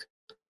shrunk.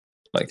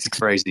 It's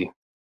crazy.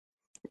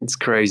 It's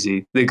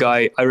crazy. The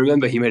guy, I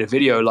remember he made a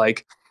video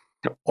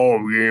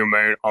oh yeah,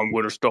 man, I'm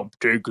gonna stop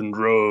taking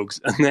drugs,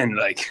 and then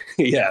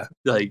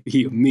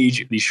he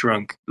immediately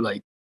shrunk,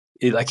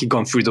 he'd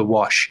gone through the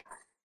wash.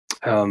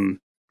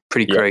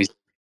 Pretty crazy.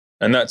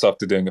 And that's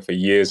after doing it for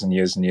years and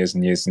years and years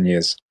and years and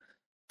years.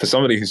 For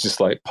somebody who's just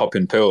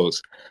popping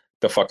pills,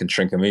 they'll fucking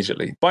shrink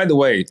immediately. By the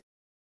way,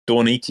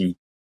 Dawn Iki,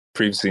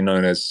 previously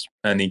known as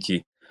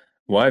Aniki,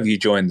 why have you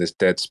joined this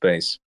dead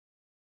space?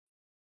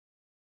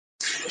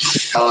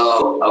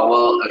 Hello.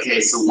 Well,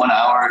 okay. So 1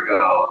 hour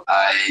ago,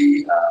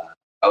 I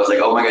was like,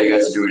 "Oh my god, you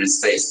guys are doing it in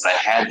space," but I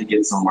had to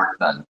get some work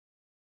done,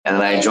 and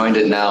then I joined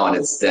it now, and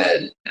it's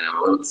dead, and I'm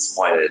a little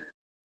disappointed.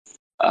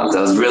 So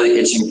I was really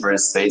itching for a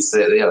space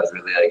lately. I was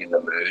really in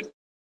the mood,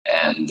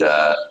 and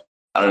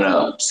I don't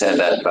know, just had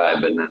that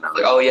vibe, and then I was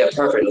like, "Oh yeah,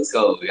 perfect. Let's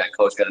go. We got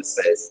Coach got in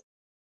space."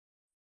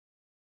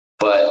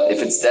 But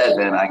if it's dead,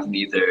 then I can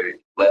either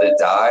let it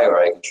die, or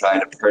I can try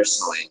to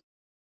personally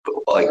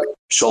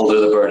shoulder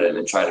the burden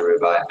and try to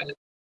revive it.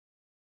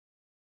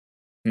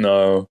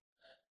 No,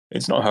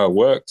 it's not how it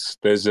works.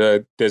 There's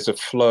a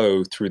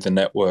flow through the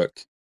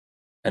network,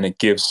 and it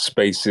gives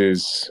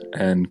spaces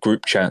and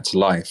group chats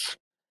life,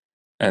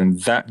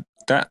 and that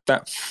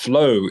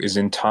flow is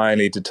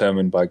entirely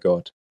determined by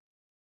God.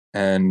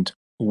 And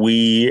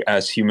we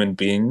as human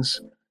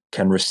beings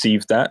can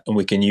receive that, and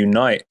we can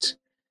unite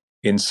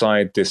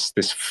inside this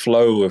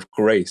flow of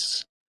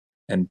grace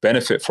and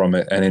benefit from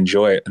it and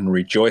enjoy it and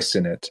rejoice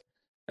in it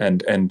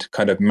and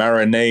kind of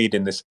marinate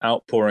in this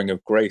outpouring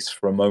of grace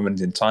for a moment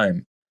in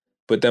time.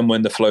 But then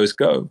when the flows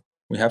go,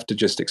 we have to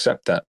just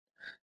accept that.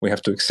 We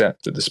have to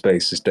accept that the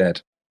space is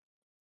dead.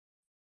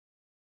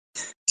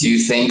 Do you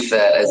think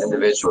that as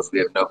individuals we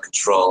have no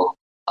control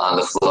on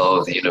the flow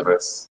of the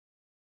universe?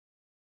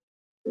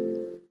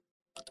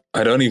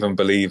 I don't even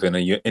believe in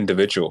an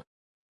individual,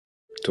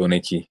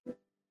 Dorniki.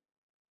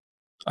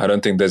 I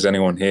don't think there's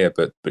anyone here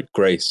but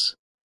grace.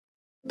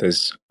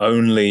 There's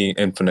only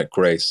infinite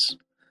grace.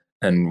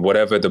 And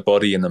whatever the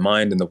body and the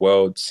mind and the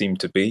world seem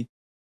to be,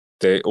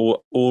 they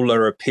all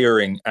are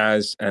appearing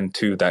as and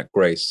to that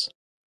grace.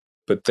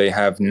 But they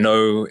have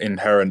no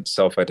inherent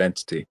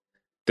self-identity.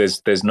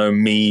 There's no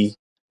me,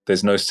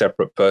 there's no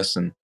separate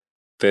person.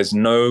 There's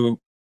no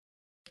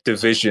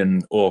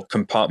division or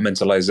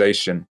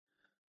compartmentalization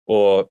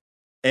or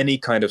any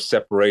kind of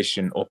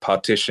separation or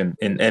partition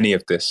in any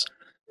of this.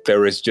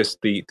 There is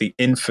just the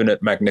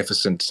infinite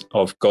magnificence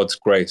of God's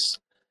grace.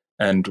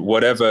 And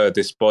whatever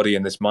this body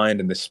and this mind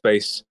and this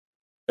space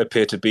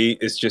appear to be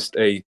is just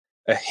a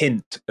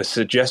hint, a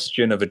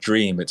suggestion of a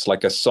dream. It's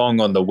like a song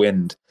on the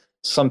wind,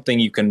 something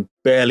you can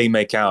barely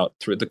make out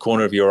through the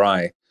corner of your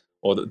eye,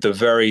 or the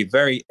very,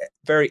 very,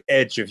 very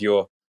edge of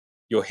your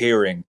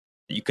hearing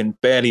that you can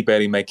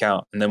barely make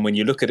out. And then when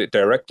you look at it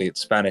directly,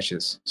 it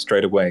vanishes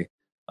straight away.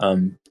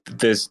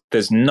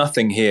 There's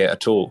nothing here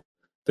at all.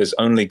 There's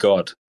only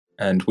God,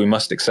 and we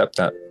must accept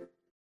that.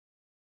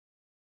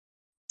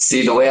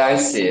 See, the way I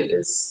see it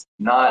is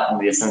not in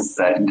the sense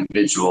that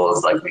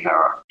individuals, like we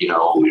are,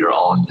 your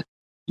own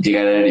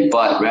identity,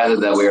 but rather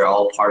that we are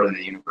all part of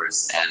the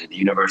universe, and the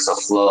universal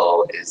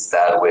flow is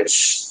that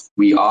which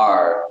we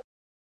are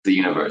the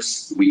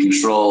universe. We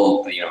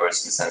control the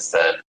universe in the sense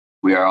that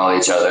we are all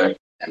each other,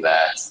 and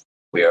that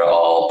we are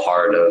all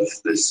part of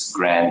this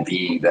grand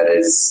being that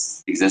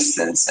is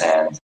existence.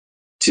 And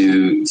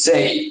to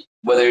say,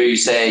 whether you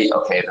say,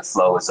 okay, the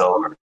flow is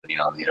over, the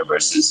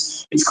universe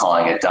is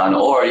calling it done,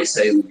 or you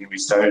say we can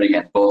restart it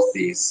again, both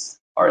these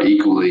are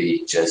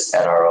equally just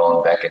at our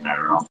own beck and at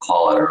our own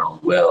call, at our own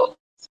will,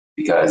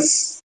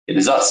 because it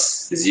is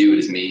us, it is you, it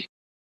is me,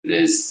 it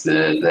is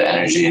the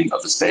energy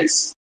of the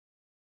space.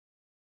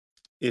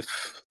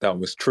 If that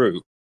was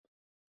true,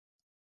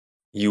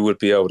 you would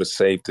be able to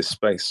save this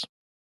space.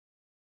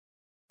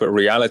 But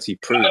reality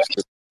proves that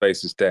the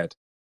space is dead.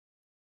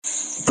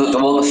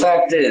 Well, the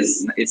fact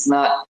is, it's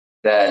not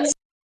that.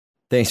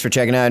 Thanks for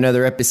checking out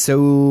another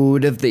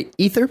episode of The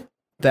Ether.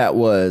 That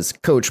was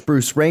Coach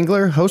Bruce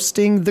Wrangler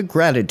hosting the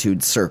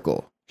Gratitude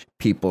Circle.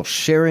 People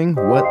sharing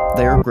what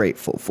they're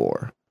grateful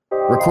for.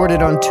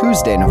 Recorded on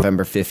Tuesday,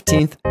 November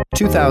 15th,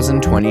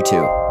 2022.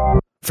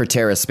 For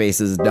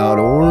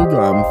TerraSpaces.org,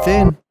 I'm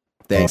Finn.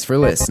 Thanks for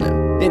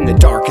listening. In the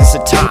darkest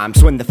of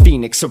times, when the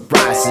phoenix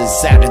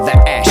arises out of the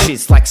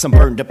ashes like some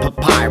burned up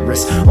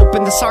papyrus,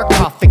 open the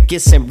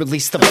sarcophagus and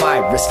release the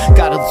virus.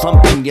 Got a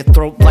lump in your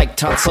throat like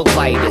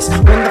tonsillitis.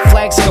 When the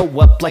flags go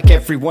up like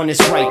everyone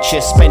is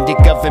righteous, spending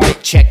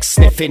government checks,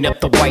 sniffing up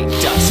the white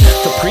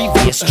dust. The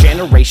previous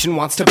generation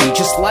wants to be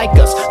just like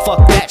us.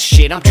 Fuck that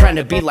shit, I'm trying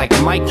to be like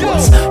Mike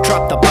was.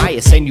 Drop the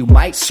bias and you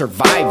might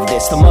survive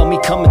this. The mummy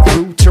coming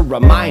through to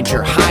remind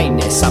your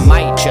highness. I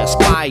might just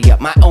buy up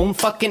my own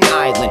fucking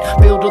island,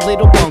 build a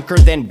little bunker,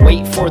 then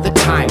wait for the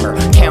timer.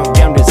 Count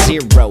down to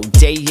 0,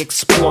 day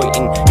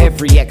exploiting.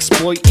 Every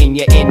exploit in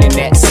your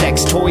internet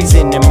sex toys,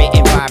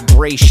 intermittent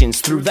vibrations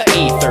through the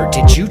ether.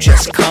 Did you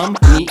just come?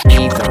 Me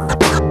either.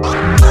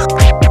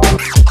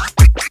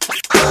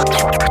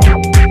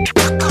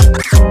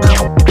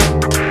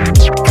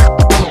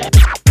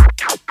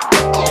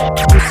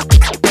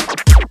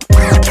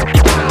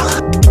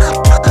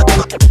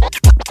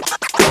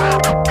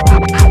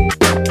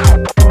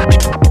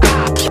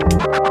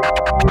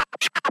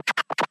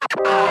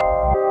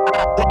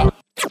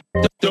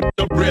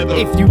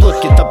 If you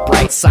look at the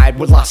bright side,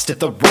 we're lost at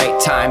the right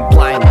time,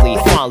 blindly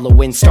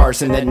following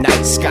stars in the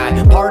night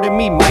sky. Part of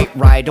me might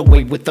ride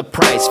away with the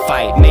prize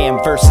fight,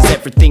 man versus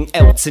everything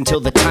else until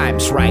the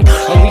time's right.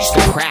 Unleash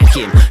the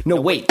Kraken. No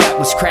wait, that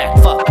was crack.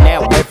 Fuck,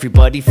 now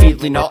everybody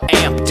feeling all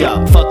amped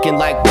up, fucking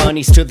like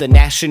bunnies to the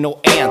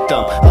national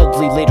anthem.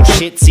 Ugly little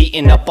shits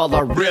eating up all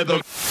our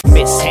rhythm,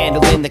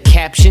 mishandling the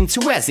captions.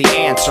 Who has the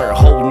answer?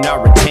 Holding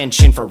our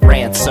attention for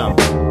ransom.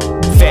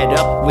 Fed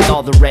up with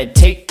all the red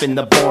tape and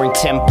the boring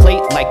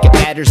template, like it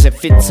matters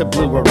if it's a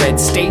blue or red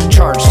state.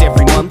 Charged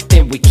every month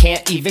and we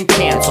can't even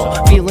cancel.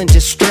 Feeling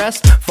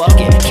distressed? Fuck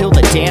it, kill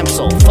the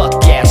damsel.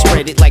 Fuck yeah,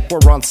 spread it like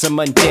we're on some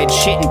undead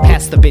shit and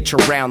pass the bitch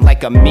around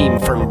like a meme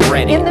from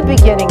Reddit. In the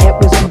beginning, it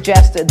was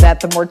suggested that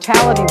the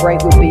mortality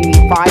rate would be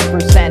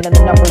 5% and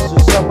the numbers are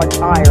so much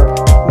higher.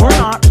 We're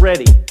not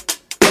ready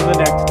for the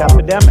next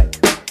epidemic.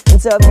 And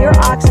So if your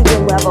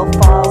oxygen level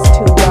falls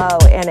too low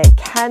and it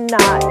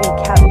cannot be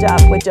kept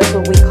up with just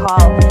what we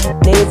call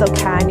nasal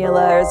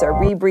cannulas or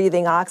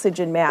rebreathing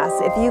oxygen masks,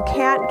 if you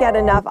can't get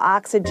enough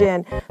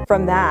oxygen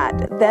from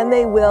that, then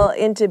they will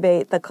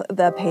intubate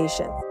the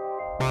patient.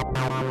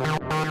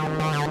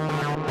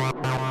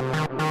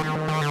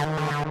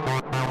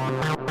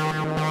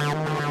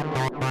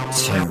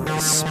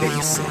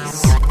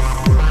 TerraSpaces.